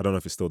 I don't know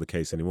if it's still the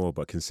case anymore,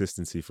 but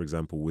consistency, for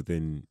example,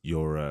 within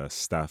your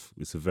staff.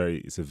 It's a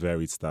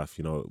varied staff.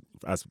 You know,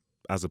 as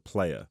a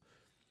player,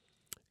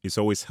 it's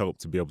always helped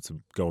to be able to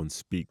go and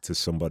speak to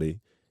somebody.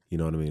 You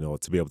know what I mean? Or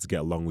to be able to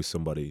get along with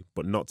somebody,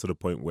 but not to the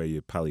point where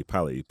you're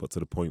pally-pally, but to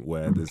the point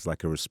where there's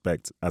like a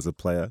respect as a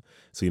player.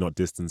 So you're not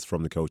distanced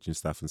from the coaching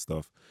staff and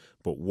stuff.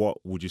 But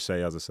what would you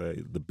say, as I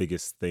say, the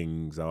biggest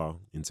things are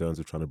in terms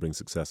of trying to bring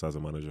success as a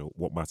manager?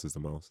 What matters the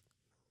most?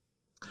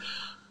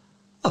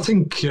 I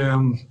think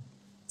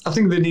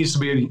there needs to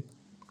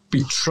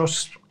be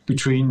trust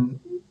between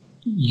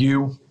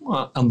you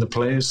and the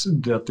players,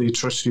 that they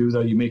trust you,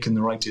 that you're making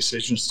the right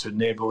decisions to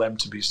enable them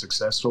to be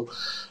successful.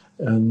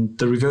 And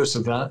the reverse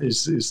of that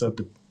is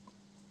that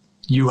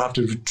you have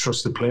to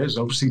trust the players,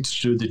 obviously,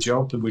 to do the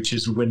job, which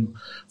is win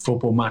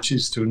football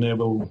matches, to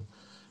enable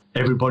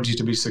everybody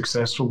to be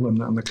successful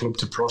and the club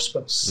to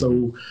prosper.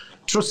 So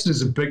trust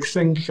is a big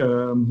thing.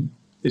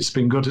 It's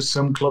been good at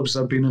some clubs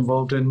I've been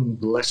involved in,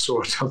 less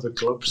so at other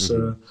clubs.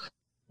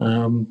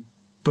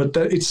 but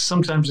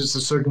sometimes it's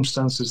the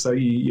circumstances that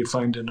you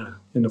find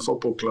in a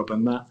football club,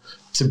 and that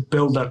to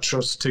build that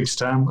trust takes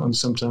time, and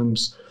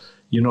sometimes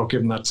you're not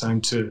given that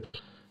time to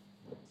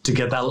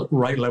get that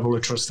right level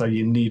of trust that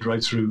you need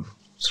right through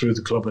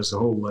the club as a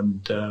whole.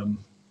 And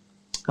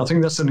I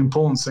think that's an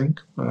important thing,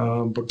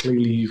 but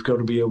clearly you've got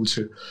to be able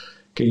to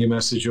get your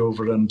message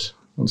over and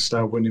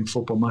start winning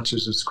football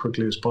matches as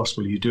quickly as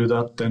possible. You do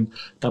that, then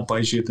that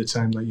buys you the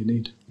time that you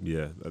need.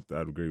 Yeah,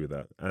 I'd agree with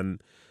that.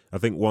 And I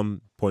think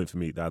one point for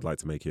me that I'd like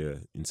to make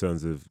here in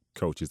terms of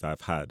coaches that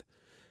I've had,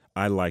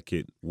 I like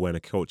it when a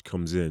coach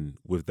comes in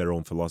with their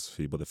own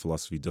philosophy, but the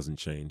philosophy doesn't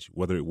change.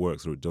 Whether it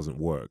works or it doesn't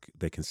work,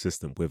 they're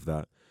consistent with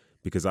that.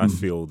 Because I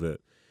feel that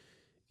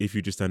if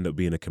you just end up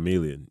being a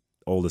chameleon,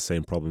 all the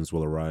same problems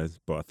will arise.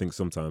 But I think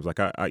sometimes, like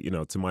I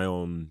to my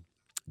own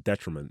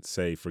detriment,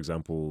 say, for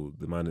example,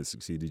 the man that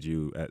succeeded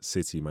you at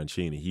City,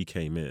 Mancini, he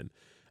came in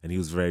and he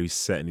was very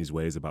set in his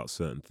ways about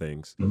certain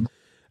things.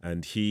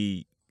 And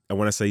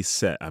when I say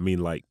set, I mean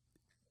like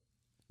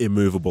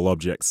immovable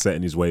objects set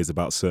in his ways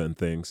about certain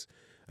things.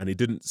 And it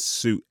didn't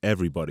suit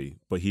everybody,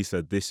 but he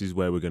said, this is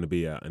where we're going to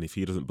be at. And if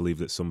he doesn't believe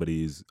that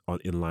somebody is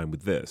in line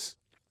with this,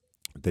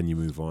 then you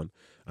move on.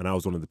 And I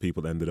was one of the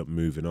people that ended up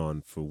moving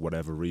on for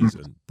whatever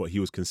reason, but he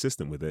was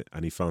consistent with it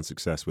and he found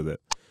success with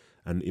it.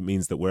 And it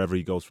means that wherever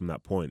he goes from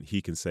that point,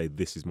 he can say,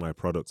 this is my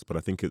product. But I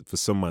think for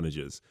some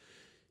managers,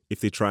 if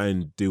they try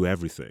and do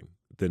everything,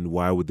 then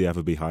why would they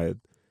ever be hired?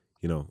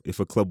 You know, if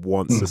a club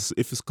wants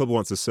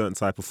a certain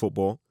type of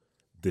football,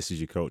 this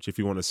is your coach. If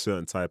you want a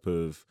certain type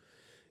of,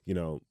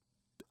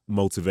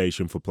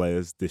 motivation for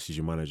players, this is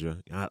your manager.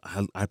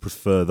 I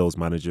prefer those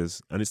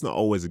managers. And it's not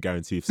always a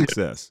guarantee of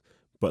success,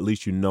 but at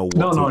least you know what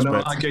to expect.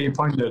 No, I get your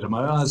point there, Adam.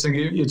 I think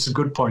it's a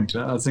good point.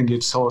 I think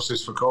it's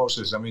horses for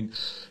courses. I mean,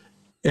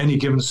 any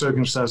given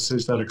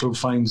circumstances that a club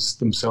finds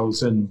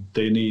themselves in,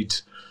 they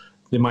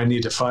might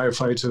need a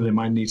firefighter, they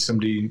might need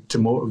somebody to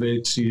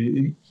motivate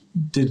you.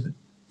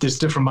 There's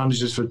different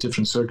managers for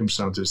different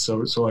circumstances,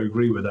 so I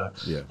agree with that.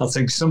 Yeah. I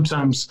think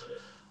sometimes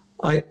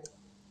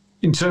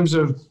in terms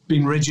of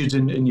being rigid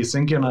in your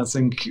thinking, I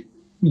think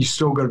you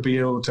still got to be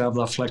able to have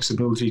that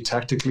flexibility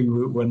tactically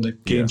when the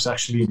game's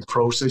actually in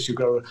process. You've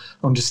got to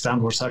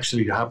understand what's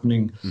actually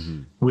happening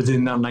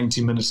within that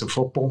 90 minutes of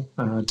football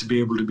to be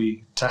able to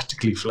be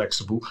tactically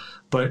flexible.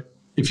 But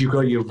if you've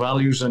got your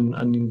values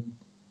and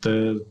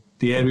the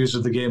areas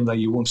of the game that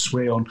you won't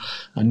sway on,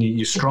 and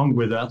you're strong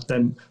with that,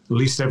 then at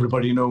least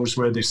everybody knows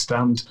where they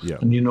stand,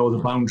 and you know the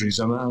boundaries.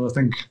 And I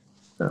think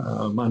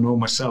I know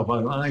myself.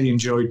 I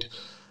enjoyed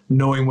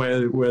knowing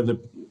where the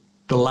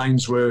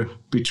lines were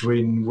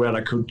between where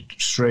I could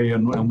stray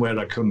and where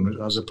I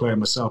couldn't. As a player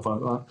myself,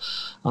 I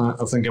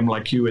think I'm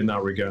like you in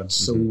that regard.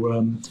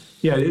 So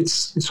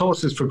it's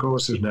horses for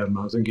courses now.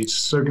 I think its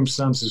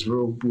circumstances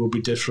will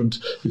be different.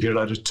 If you're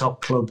at a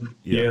top club,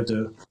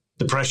 the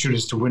pressure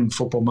is to win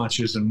football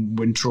matches and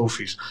win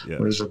trophies.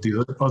 Whereas at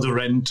the other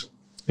end,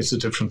 it's a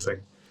different thing.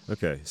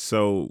 Okay,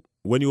 so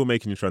when you were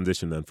making your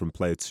transition then from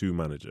player to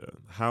manager,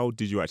 how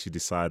did you actually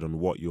decide on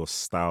what your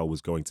style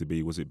was going to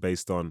be? Was it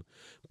based on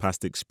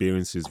past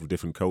experiences with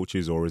different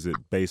coaches, or is it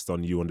based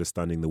on you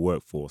understanding the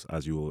workforce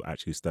as you were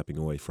actually stepping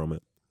away from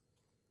it?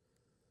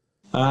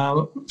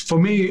 For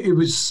me, it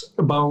was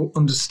about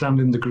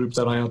understanding the group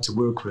that I had to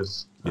work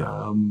with.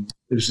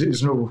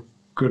 There's no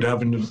good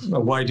having a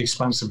wide,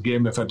 expansive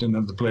game if I didn't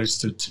have the players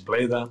to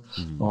play that,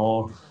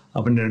 or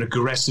having an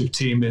aggressive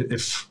team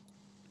if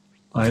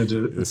I had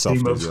a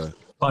team of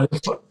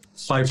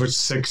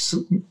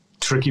 5'6"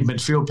 tricky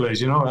midfield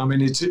players. I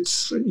mean,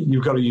 it's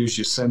you've got to use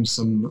your sense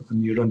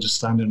and your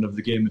understanding of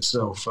the game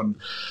itself. And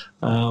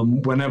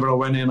whenever I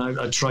went in,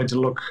 I tried to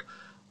look.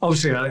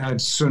 Obviously, I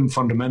had certain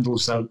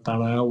fundamentals that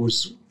I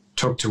always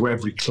took to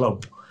every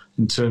club.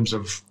 In terms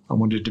of, I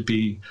wanted to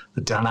be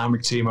a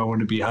dynamic team. I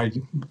wanted to be high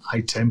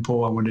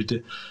tempo. I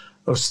wanted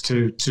us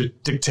to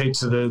dictate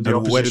to the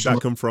opposition. Where did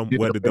that come from?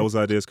 Where did those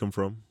ideas come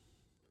from?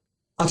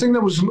 I think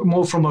that was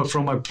more from a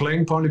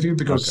playing point of view,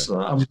 because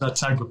I was that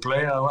type of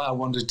player. I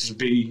wanted to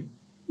be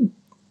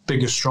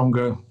bigger,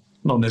 stronger,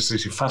 not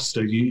necessarily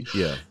faster. You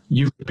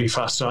could be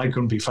faster. I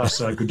couldn't be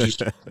faster. I could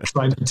just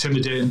try and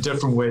intimidate in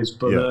different ways.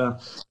 But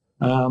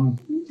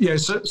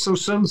so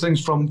certain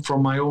things from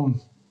my own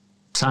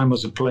time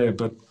as a player,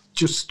 but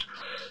just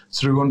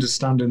through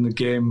understanding the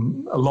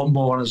game a lot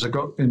more as I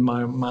got in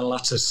my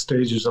latter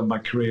stages of my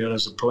career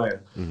as a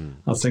player.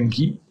 I think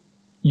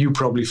you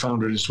probably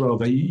found it as well,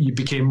 that you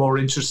became more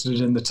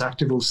interested in the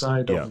tactical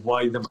side of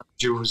why the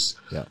manager was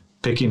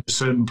picking a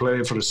certain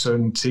player for a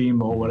certain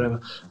team or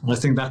whatever. And I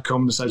think that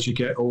comes as you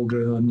get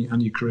older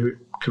and your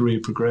career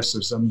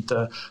progresses. And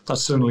that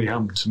certainly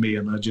happened to me.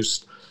 And I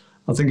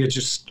think it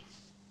just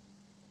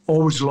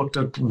always looked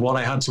at what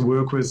I had to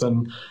work with,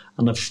 and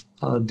if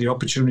I had the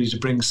opportunity to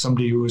bring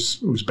somebody who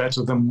was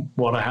better than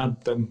what I had,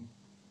 then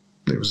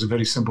it was a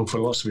very simple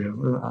philosophy.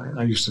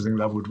 I used to think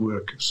that would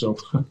work. So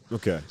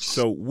okay.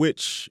 So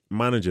which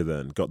manager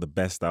then got the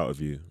best out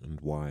of you,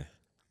 and why?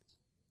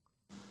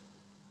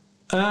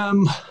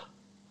 Well,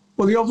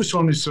 the obvious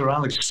one is Sir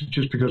Alex,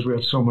 just because we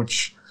had so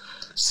much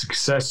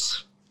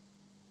success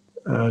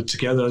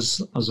together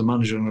as a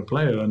manager and a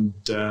player. And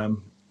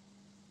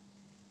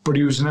but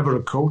he was never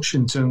a coach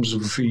in terms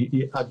of.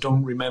 I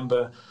don't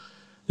remember,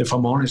 if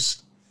I'm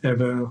honest,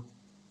 ever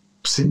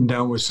sitting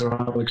down with Sir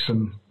Alex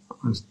and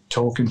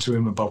talking to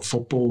him about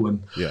football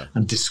and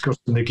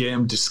discussing the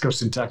game,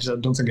 discussing tactics. I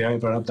don't think I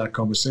ever had that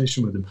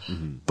conversation with him.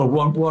 Mm-hmm. But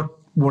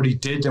what he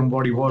did and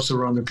what he was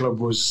around the club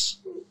was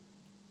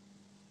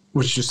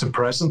just a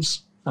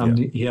presence. And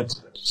he had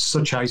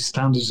such high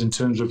standards in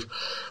terms of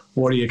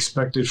what he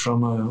expected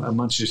from a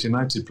Manchester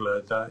United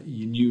player that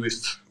you knew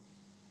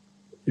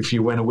if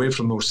you went away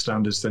from those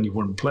standards, then you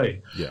wouldn't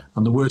play. Yeah.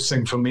 And the worst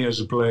thing for me as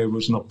a player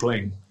was not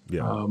playing.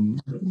 Yeah.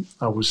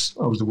 I was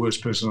the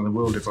worst person in the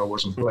world if I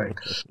wasn't playing.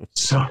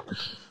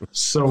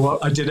 So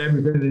I did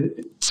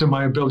everything to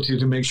my ability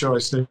to make sure I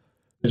stayed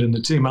in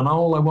the team. And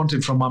all I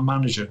wanted from my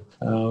manager,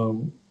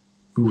 who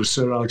was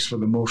Sir Alex for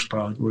the most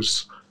part,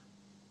 was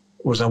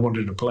I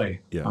wanted to play.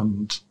 Yeah.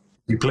 And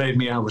he played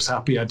me. I was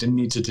happy. I didn't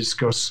need to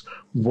discuss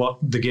what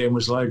the game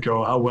was like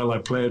or how well I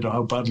played or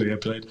how badly I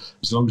played.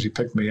 As long as he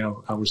picked me,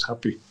 I was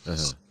happy.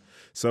 Uh-huh.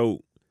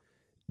 So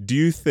do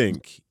you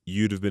think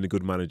you'd have been a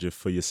good manager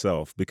for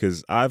yourself?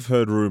 Because I've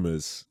heard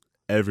rumours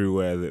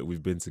everywhere that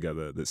we've been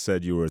together that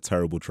said you were a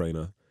terrible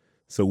trainer.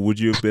 So would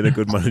you have been a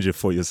good manager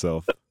for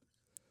yourself?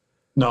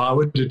 No, I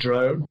would have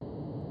drowned.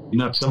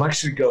 Nuts. I've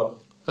actually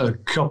got a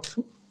cup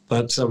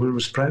that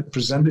was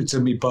presented to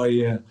me by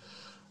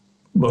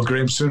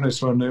Graham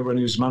Souness when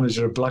he was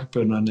manager of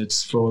Blackburn, and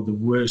it's for the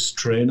worst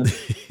trainer.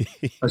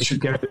 I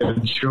should get it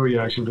and show you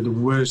actually the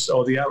worst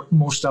or the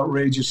most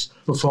outrageous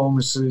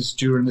performances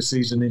during the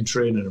season in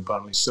training,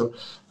 apparently. So,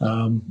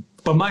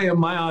 but my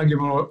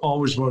argument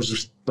always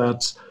was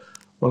that,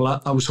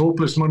 well, I was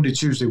hopeless Monday,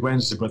 Tuesday,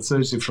 Wednesday, but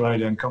Thursday,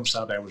 Friday, and come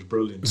Saturday, I was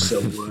brilliant. So,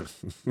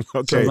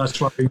 okay. So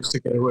that's why I used to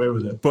get away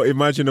with it. But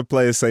imagine a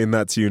player saying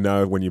that to you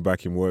now when you're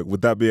back in work.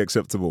 Would that be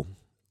acceptable?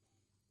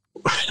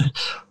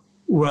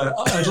 Well,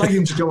 I'd like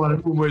him to go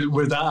on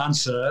with that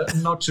answer.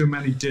 Not too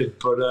many did,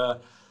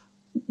 but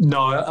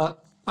no,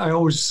 I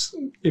always,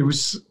 it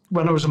was,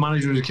 when I was a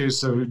manager of the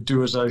case, I would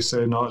do as I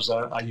say, not as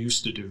I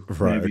used to do.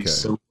 Right, maybe. Okay.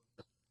 So,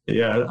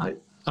 yeah,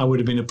 I would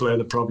have been a player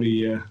that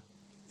probably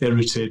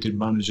irritated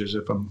managers,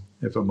 if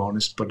I'm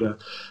honest. But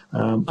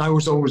I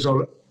was always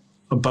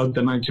about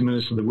the 90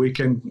 minutes of the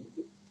weekend.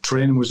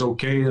 Training was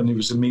okay, and it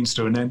was a means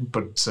to an end.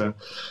 But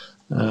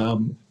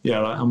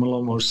yeah, I'm a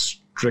lot more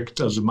strict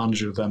as a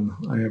manager than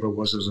I ever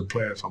was as a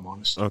player, if I'm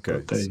honest.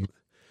 Okay.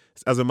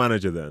 As a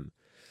manager then,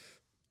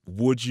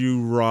 would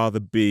you rather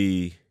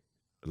be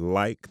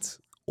liked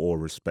or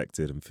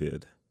respected and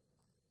feared?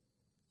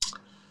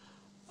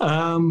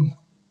 The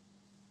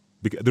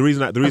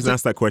reason I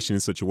ask that question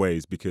in such a way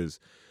is because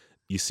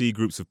you see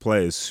groups of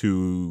players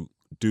who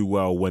do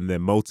well when they're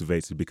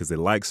motivated because they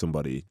like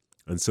somebody,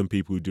 and some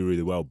people who do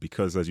really well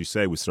because, as you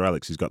say, with Sir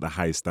Alex, he's got the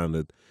highest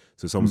standard.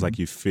 So it's almost like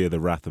you fear the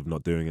wrath of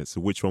not doing it.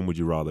 So which one would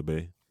you rather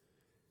be?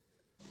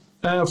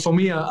 For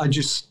me, I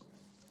just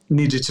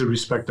needed to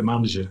respect the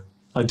manager.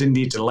 I didn't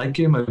need to like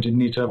him. I didn't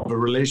need to have a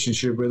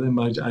relationship with him.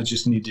 I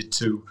just needed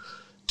to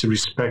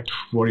respect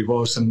what he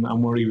was and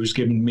what he was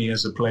giving me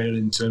as a player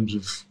in terms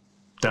of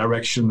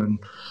direction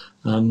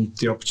and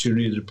the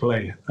opportunity to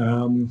play.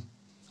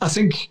 I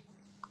think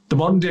the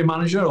modern day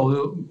manager,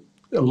 although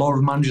a lot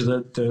of managers,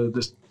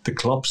 the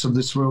clubs of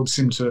this world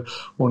seem to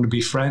want to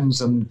be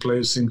friends, and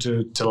players seem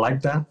to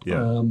like that.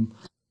 Yeah.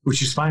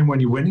 Which is fine when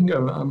you're winning.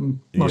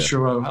 I'm not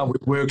sure how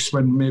it works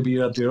when maybe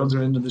you're at the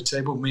other end of the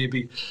table.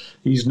 Maybe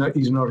he's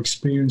not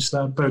experienced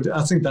that, but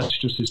I think that's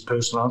just his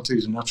personality,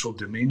 his natural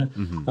demeanour.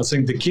 Mm-hmm. I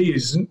think the key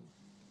is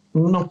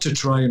not to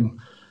try and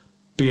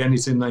be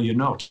anything that you're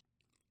not.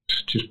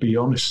 Just be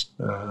honest.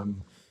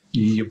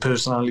 Your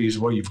personality is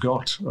what you've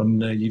got,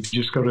 and you've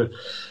just got to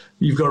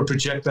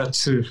project that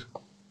to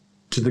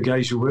the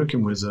guys you're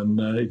working with. And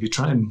if you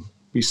try and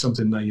be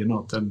something that you're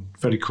not, then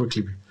very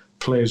quickly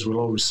players will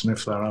always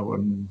sniff that out,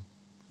 and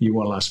you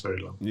won't last very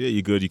long. Yeah,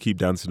 you're good. You keep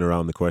dancing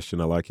around the question.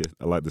 I like it.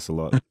 I like this a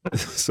lot.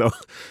 So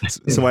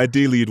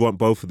ideally, you'd want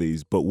both of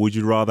these, but would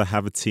you rather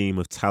have a team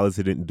of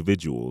talented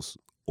individuals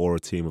or a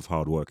team of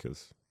hard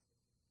workers?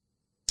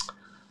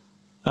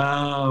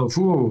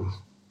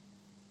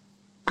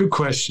 Good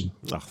question.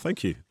 Oh,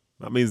 thank you.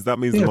 That means the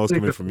most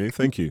coming from you.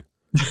 Thank you.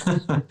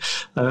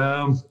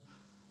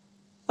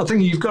 I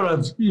think you've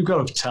got to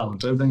have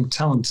talent. I think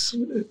talent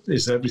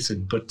is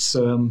everything, but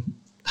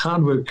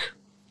hard work.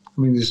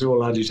 I mean, there's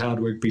all adage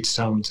hard work beats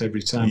talent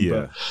every time.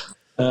 Yeah.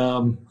 But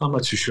I'm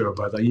not too sure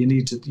about that. You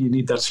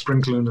need that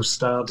sprinkling of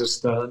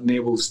stardust that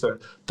enables the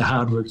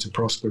hard work to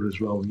prosper as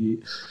well.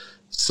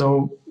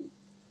 So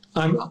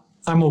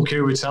I'm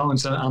okay with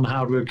talent and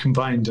hard work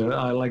combined.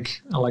 I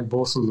like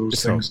both of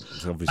those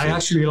things. I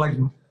actually like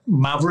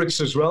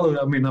mavericks as well.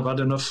 I mean, I've had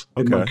enough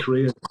in my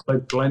career,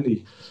 like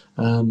plenty,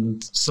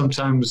 and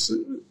sometimes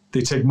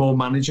they take more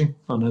managing,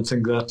 and I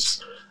think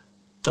that's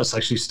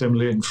actually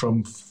stimulating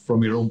from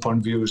your own point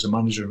of view as a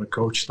manager and a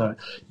coach, that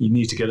you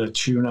need to get a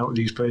tune out of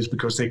these players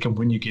because they can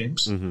win you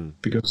games. Mm-hmm.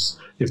 Because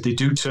if they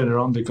do turn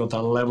around, they've got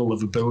that level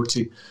of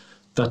ability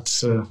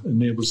that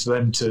enables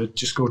them to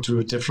just go to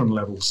a different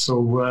level.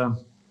 So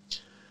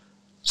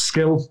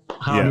skill,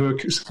 hard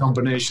work is a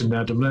combination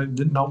there,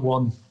 not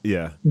one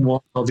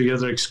or the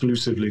other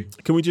exclusively.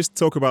 Can we just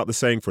talk about the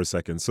saying for a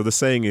second? So the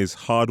saying is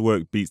hard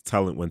work beats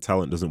talent when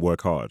talent doesn't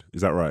work hard.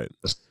 Is that right?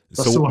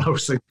 That's the one I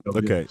was thinking of.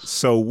 Okay,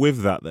 so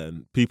with that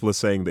then, people are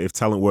saying that if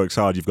talent works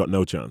hard, you've got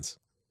no chance.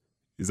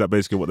 Is that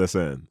basically what they're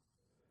saying?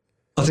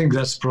 I think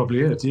that's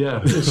probably it.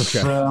 Yeah.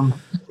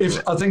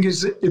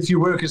 If you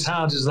work as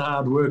hard as the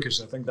hard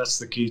workers, I think that's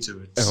the key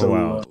to it.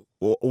 Wow.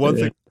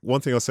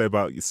 One thing I'll say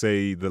about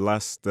the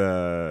last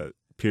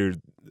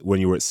period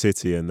when you were at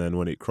City and then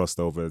when it crossed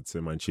over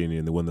to Mancini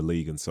and they won the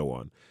league and so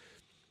on,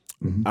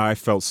 I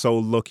felt so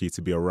lucky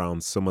to be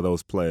around some of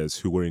those players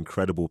who were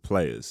incredible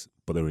players,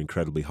 but they were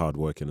incredibly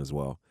hardworking as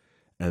well.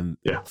 And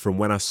from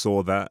when I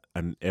saw that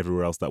and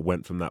everywhere else that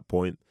went from that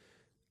point,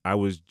 I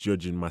was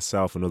judging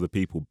myself and other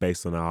people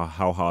based on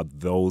how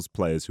hard those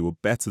players who were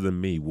better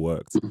than me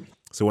worked.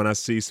 So when I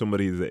see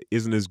somebody that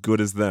isn't as good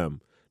as them,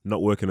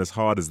 not working as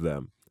hard as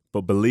them,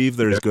 but believe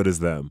they're as good as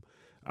them,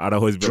 I'd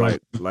always be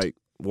like,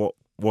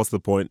 what's the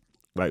point?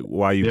 Like,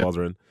 why are you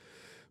bothering?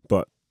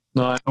 But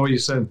no, I know what you're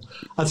saying.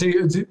 I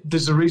think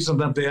there's a reason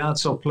that they are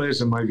top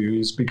players, in my view,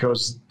 is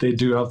because they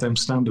do have them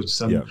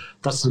standards. And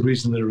that's the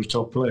reason they're a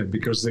top player,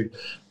 because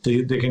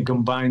they can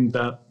combine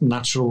that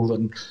natural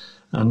and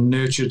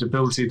nurtured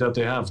ability that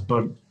they have,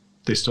 but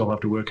they still have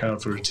to work hard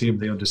for a team.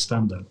 They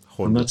understand that.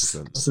 100%. And that's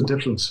the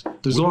difference.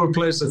 There's a lot of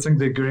players that think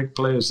they're great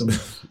players, and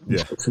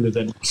hopefully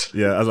they're not.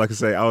 Yeah, as like I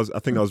say, I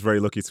think I was very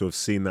lucky to have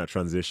seen that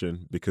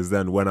transition, because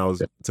then when I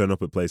was turning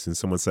up at places and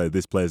someone said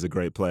this player's a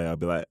great player, I'd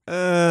be like,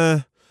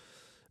 I've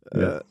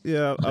seen more.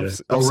 Yeah,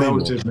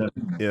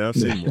 I've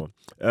seen more.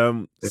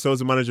 So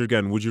as a manager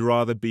again, would you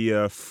rather be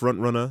a front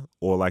runner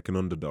or like an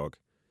underdog,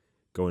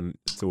 going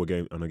to a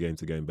game on a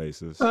game-to-game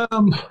basis?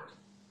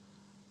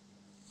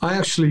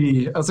 I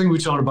think we're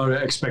talking about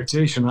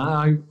expectation.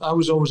 I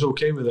was always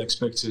okay with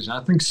expectation.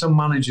 I think some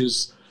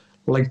managers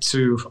like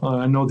to,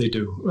 I know they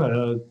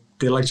do,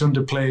 they like to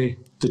underplay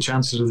the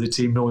chances of the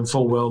team, knowing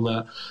full well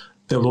that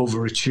they'll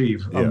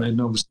overachieve. And then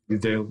obviously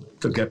they'll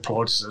get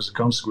plaudits as a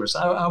consequence.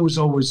 I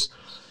always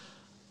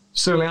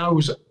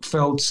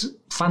felt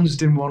fans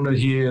didn't want to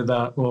hear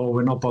that,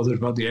 we're not bothered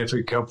about the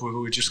FA Cup,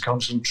 we're just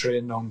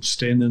concentrating on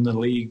staying in the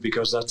league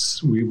because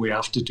that's we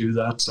have to do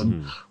that,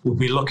 and we'll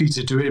be lucky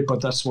to do it,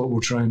 but that's what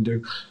we'll try and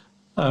do.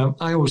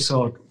 I always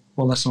thought,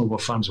 well, that's not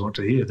what fans want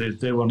to hear.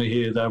 They want to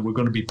hear that we're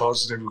going to be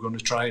positive, we're going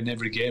to try in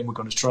every game, we're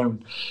going to try,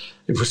 and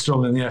if we're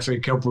still in the FA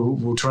Cup,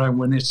 we'll try and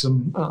win it,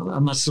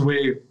 and that's the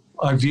way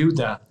I viewed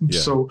that.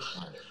 So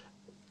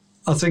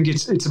I think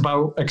it's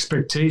about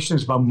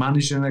expectations, about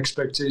managing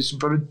expectation,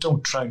 but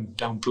don't try and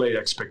downplay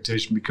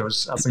expectation,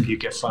 because I think you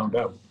get found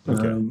out.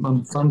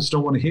 And fans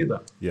don't want to hear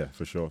that. Yeah,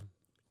 for sure.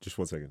 Just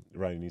 1 second.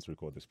 Ryan needs to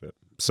record this bit.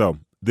 So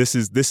this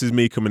is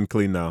me coming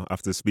clean now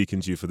after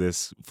speaking to you for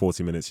this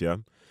 40 minutes, yeah?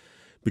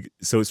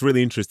 So it's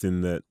really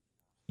interesting that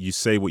you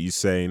say what you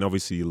say, and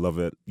obviously you love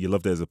it. You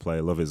loved it as a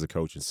player, love it as a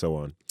coach, and so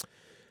on.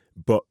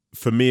 But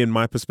for me, in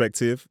my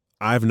perspective,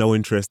 I have no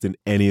interest in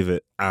any of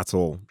it at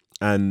all.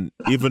 And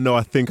even though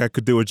I think I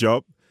could do a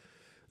job,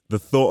 the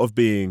thought of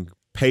being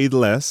paid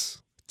less,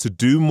 to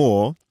do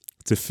more,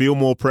 to feel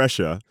more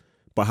pressure,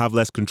 but have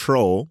less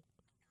control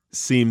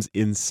seems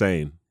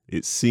insane.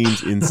 It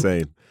seems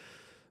insane.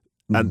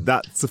 And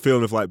that's the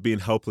feeling of like being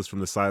helpless from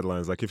the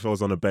sidelines. Like if I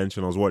was on a bench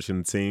and I was watching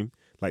the team,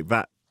 like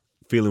that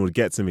feeling would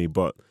get to me.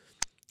 But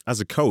as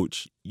a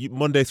coach,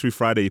 Monday through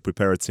Friday, you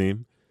prepare a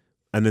team,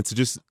 and then to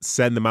just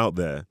send them out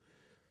there,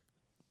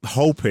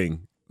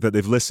 hoping that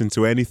they've listened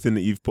to anything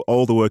that you've put,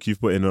 all the work you've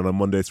put in on a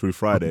Monday through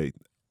Friday.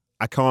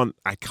 I can't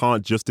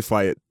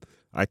justify it.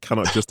 I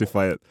cannot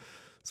justify it.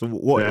 So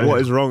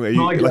what is wrong? Are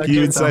you are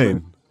you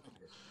insane?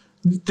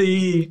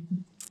 The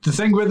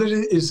thing with it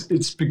is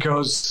it's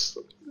because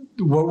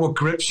what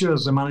grips you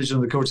as a manager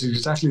and the coach is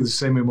exactly the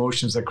same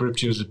emotions that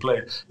grip you as a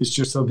player. It's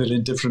just that they're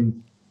in different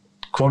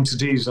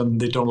quantities and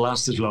they don't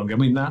last as long. I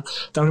mean, that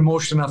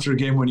emotion after a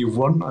game when you've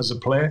won as a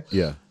player,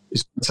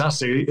 it's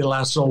fantastic. It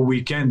lasts all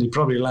weekend. It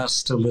probably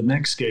lasts till the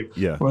next game.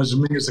 Yeah. Whereas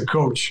me as a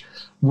coach,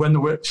 when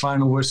the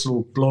final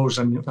whistle blows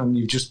and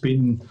you've just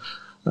beaten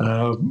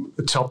a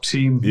top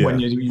team when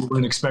you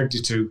weren't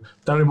expected to,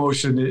 that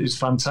emotion is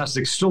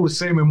fantastic. Still the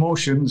same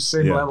emotion, the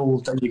same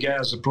level that you get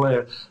as a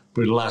player,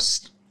 but it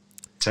lasts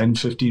 10,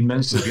 15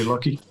 minutes if you're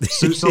lucky.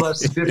 So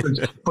that's the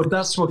difference. But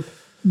that's what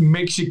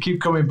makes you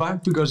keep coming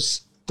back,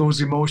 because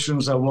those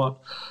emotions are what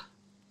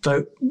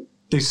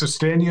they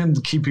sustain you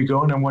and keep you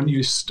going and want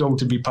you still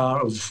to be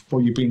part of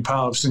what you've been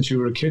part of since you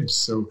were a kid.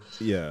 So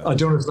I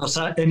don't know if that's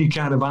any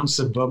kind of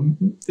answer, but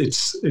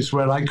it's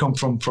where I come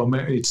from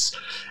it.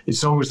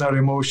 It's always that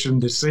emotion,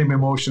 the same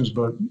emotions,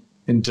 but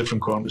in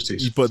different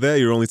quantities. But there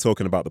you're only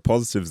talking about the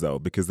positives though,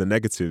 because the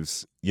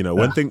negatives,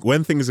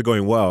 when things are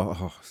going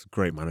well, it's a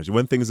great manager.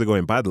 When things are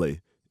going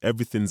badly,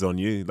 everything's on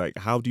you. Like,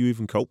 how do you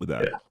even cope with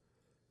that?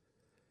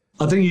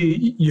 I think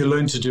you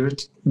learn to do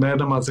it,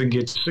 madam. I think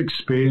it's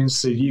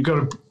experience. You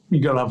got to you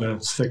got to have a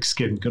thick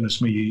skin.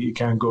 Goodness me, you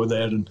can't go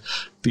there and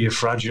be a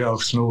fragile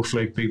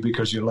snowflake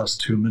because your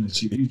last 2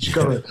 minutes. You just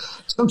got to.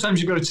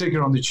 Sometimes you've got to take it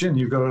on the chin.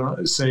 You've got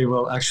to say,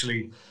 well,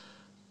 actually,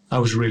 I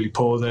was really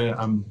poor there.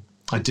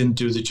 I didn't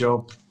do the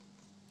job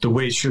the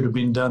way it should have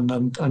been done,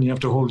 and you have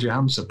to hold your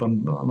hands up.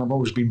 And I've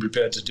always been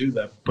prepared to do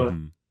that. But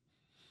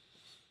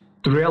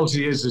the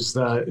reality is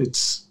that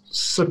it's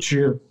such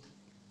a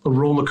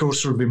roller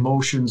coaster of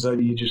emotions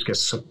that you just get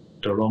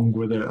sucked along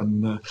with it,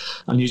 and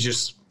you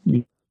just.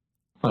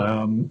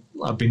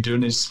 I've been doing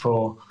this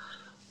for,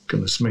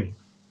 goodness me.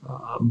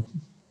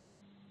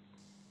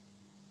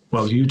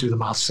 Well, you do the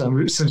maths.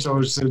 Since I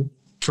was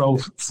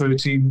 12,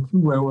 13. A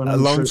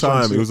long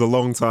time. It was a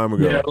long time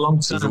ago. Yeah, a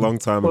long time. It was a long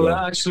time ago. Well,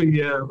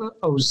 actually, I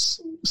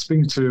was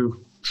speaking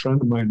to a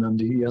friend of mine, and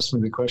he asked me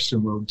the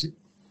question, well,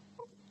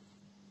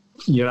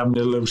 you're having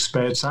a little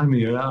spare time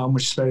here. How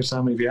much spare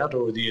time have you had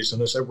over the years?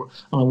 And I said, well,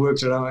 and I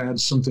worked it out. I had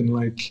something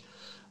like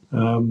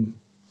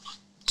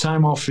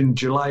time off in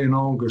July and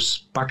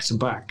August back to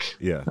back.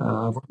 Yeah.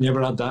 I've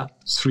never had that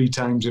 3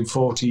 times in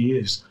 40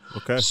 years.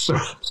 Okay. So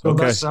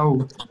that's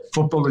how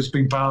football has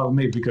been part of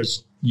me,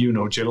 because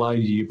July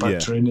you're back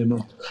training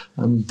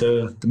and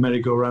the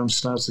merry-go-round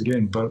starts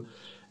again. But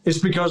it's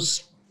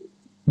because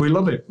we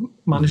love it.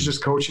 Managers,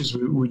 coaches,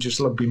 we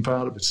just love being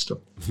part of it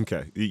still.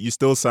 Okay. You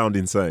still sound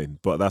insane,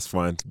 but that's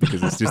fine,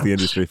 because it's just the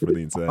industry for the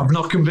insane. I've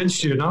not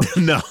convinced you, no?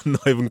 No,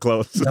 not even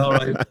close. All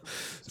right.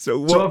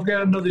 So if I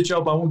get another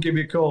job, I won't give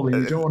you a call.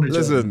 And you don't want to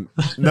listen,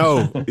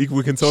 no,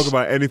 we can talk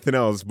about anything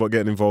else but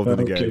getting involved in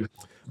the game.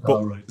 But,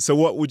 all right. So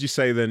what would you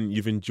say then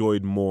you've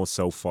enjoyed more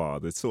so far?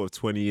 The sort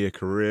of 20-year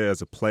career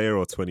as a player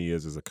or 20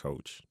 years as a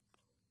coach?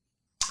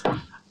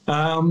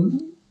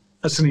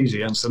 That's an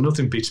easy answer.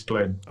 Nothing beats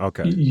playing.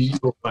 Okay.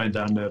 You'll find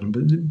down there.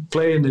 But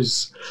playing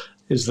is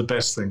the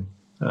best thing.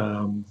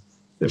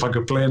 If I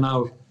could play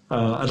now,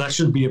 I'd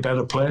actually be a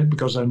better player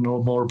because I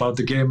know more about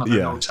the game and I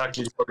know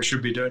exactly what I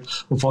should be doing.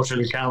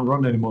 Unfortunately, I can't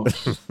run anymore,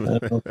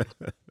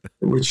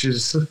 which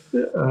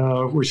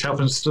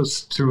happens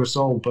to us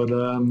all.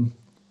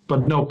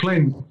 But no,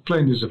 playing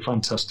is a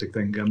fantastic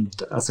thing, and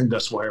I think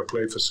that's why I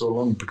played for so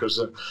long, because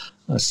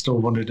I still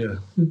wanted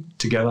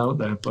to get out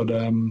there. But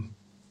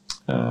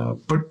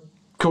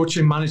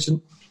coaching,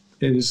 management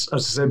is,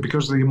 as I said,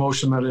 because of the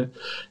emotion that it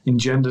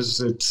engenders,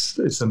 it's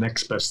the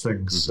next best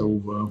thing. So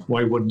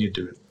why wouldn't you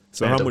do it?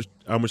 So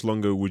how much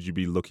longer would you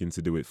be looking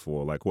to do it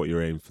for? Like, what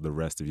your aim for the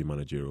rest of your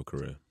managerial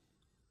career?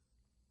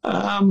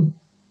 Well,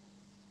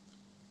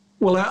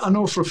 I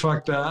know for a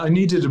fact that I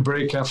needed a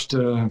break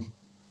after.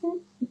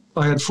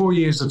 I had 4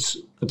 years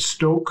at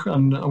Stoke,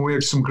 and we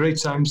had some great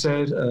times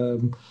there.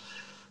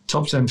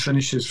 Top 10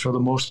 finishes for the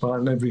most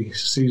part in every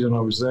season I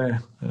was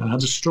there. I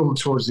had to struggle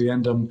towards the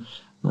end, and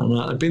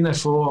I'd been there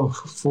for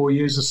 4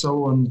 years or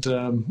so, and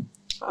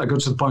I got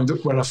to the point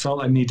where I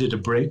felt I needed a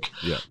break.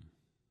 Yeah.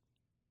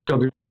 Got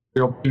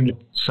the opportunity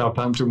at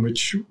Southampton,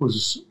 which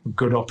was a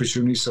good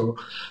opportunity, so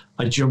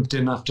I jumped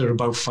in after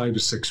about 5 or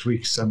 6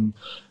 weeks, and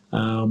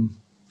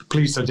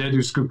pleased I did. It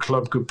was a good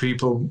club, good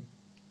people.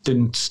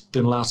 Didn't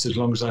last as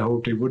long as I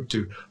hoped it would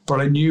do.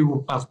 But I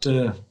knew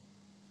after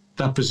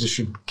that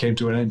position came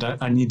to an end,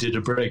 I needed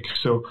a break.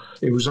 So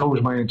it was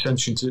always my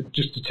intention to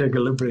take a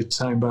little bit of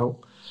time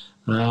out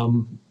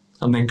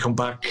and then come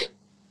back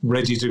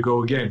ready to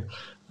go again.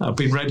 I've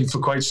been ready for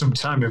quite some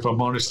time, if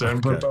I'm honest,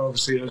 but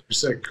obviously, as you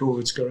said,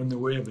 COVID's got in the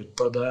way of it.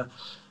 But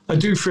I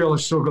do feel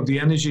I've still got the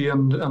energy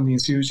and the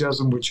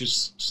enthusiasm, which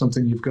is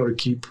something you've got to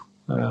keep.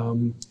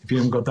 If you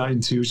haven't got that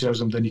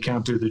enthusiasm, then you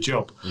can't do the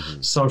job.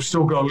 So I've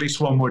still got at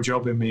least one more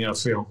job in me, I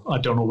feel. I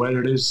don't know where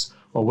it is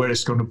or where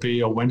it's going to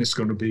be or when it's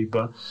going to be,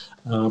 but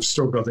I've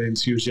still got the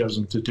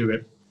enthusiasm to do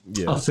it.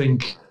 Yeah. I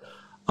think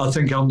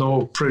I'll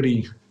know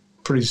pretty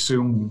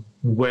soon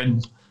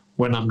when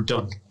I'm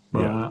done.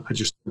 Yeah. I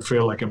just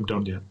feel like I'm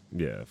done yet.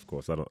 Yeah, of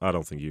course. I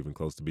don't think you're even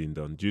close to being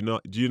done. Do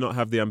you not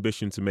have the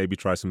ambition to maybe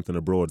try something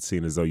abroad,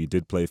 seeing as though you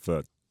did play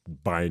for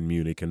Bayern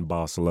Munich and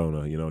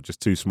Barcelona,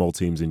 just 2 small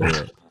teams in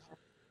Europe?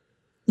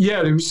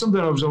 Yeah, it was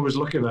something I was always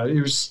looking at. It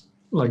was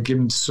like,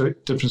 given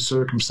different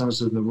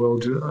circumstances in the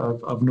world,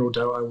 I've no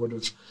doubt I would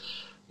have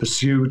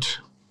pursued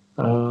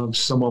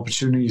some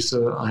opportunities.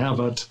 I have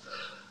had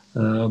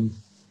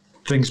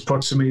things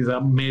put to me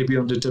that maybe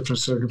under different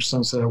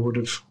circumstances I would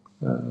have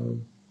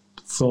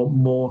thought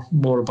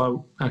more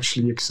about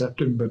actually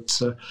accepting. But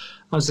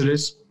as it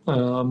is,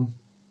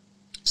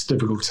 it's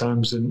difficult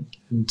times in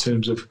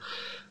terms of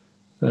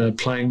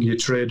playing your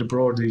trade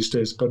abroad these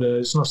days. But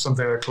it's not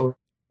something I close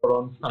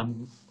on.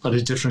 I'm at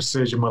a different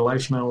stage in my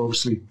life now.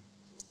 Obviously,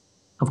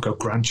 I've got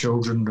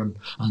grandchildren,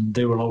 and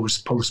they will always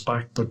pull us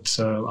back. But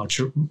our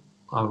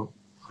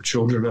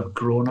children are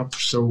grown up,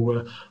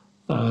 so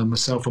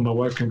myself and my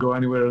wife can go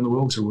anywhere in the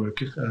world to work.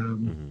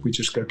 We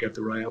just got to get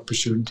the right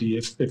opportunity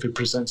if it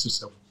presents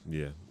itself.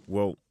 Yeah.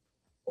 Well,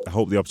 I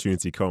hope the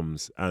opportunity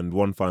comes. And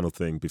one final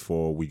thing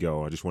before we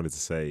go, I just wanted to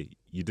say,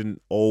 you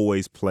didn't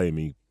always play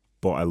me,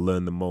 but I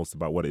learned the most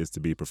about what it is to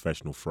be a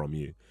professional from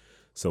you.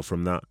 So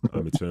from that,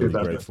 I'm eternally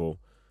grateful.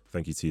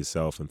 thank you to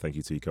yourself, and thank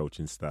you to your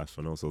coaching staff,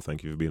 and also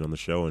thank you for being on the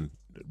show and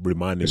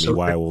reminding me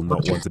why I will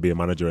not want to be a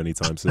manager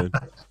anytime soon.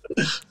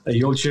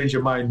 You'll change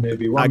your mind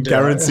maybe one I day.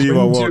 guarantee you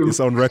I won't. It's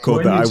on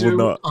record that I will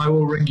not. I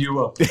will ring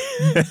you up.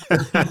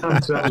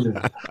 I'm telling you.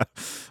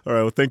 All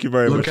right, well, thank you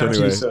very much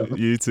anyway. Yourself.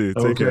 You too.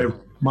 Take care.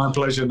 My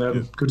pleasure, Ned.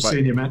 Yeah. Good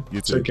seeing you, man.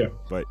 You too. Take care.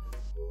 Bye.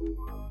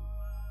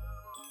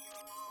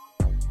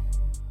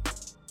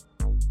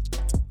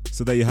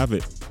 So there you have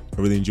it.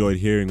 I really enjoyed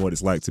hearing what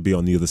it's like to be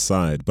on the other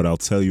side, but I'll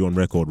tell you on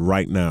record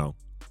right now,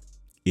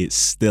 it's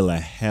still a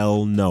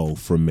hell no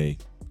from me.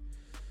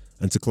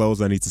 And to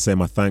close, I need to say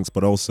my thanks,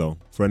 but also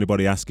for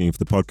anybody asking if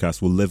the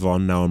podcast will live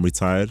on now I'm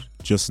retired,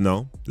 just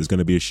know there's going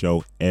to be a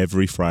show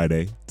every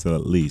Friday till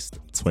at least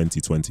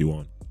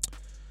 2021.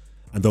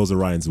 And those are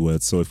Ryan's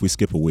words, so if we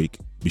skip a week,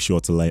 be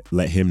sure to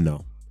let him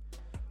know.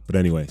 But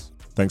anyways,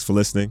 thanks for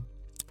listening.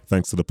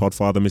 Thanks to the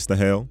podfather, Mr.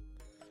 Hale.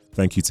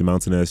 Thank you to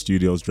Mountain Air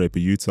Studios, Draper,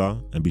 Utah,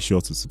 and be sure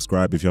to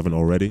subscribe if you haven't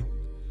already.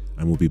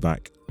 And we'll be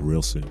back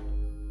real soon.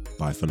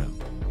 Bye for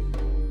now.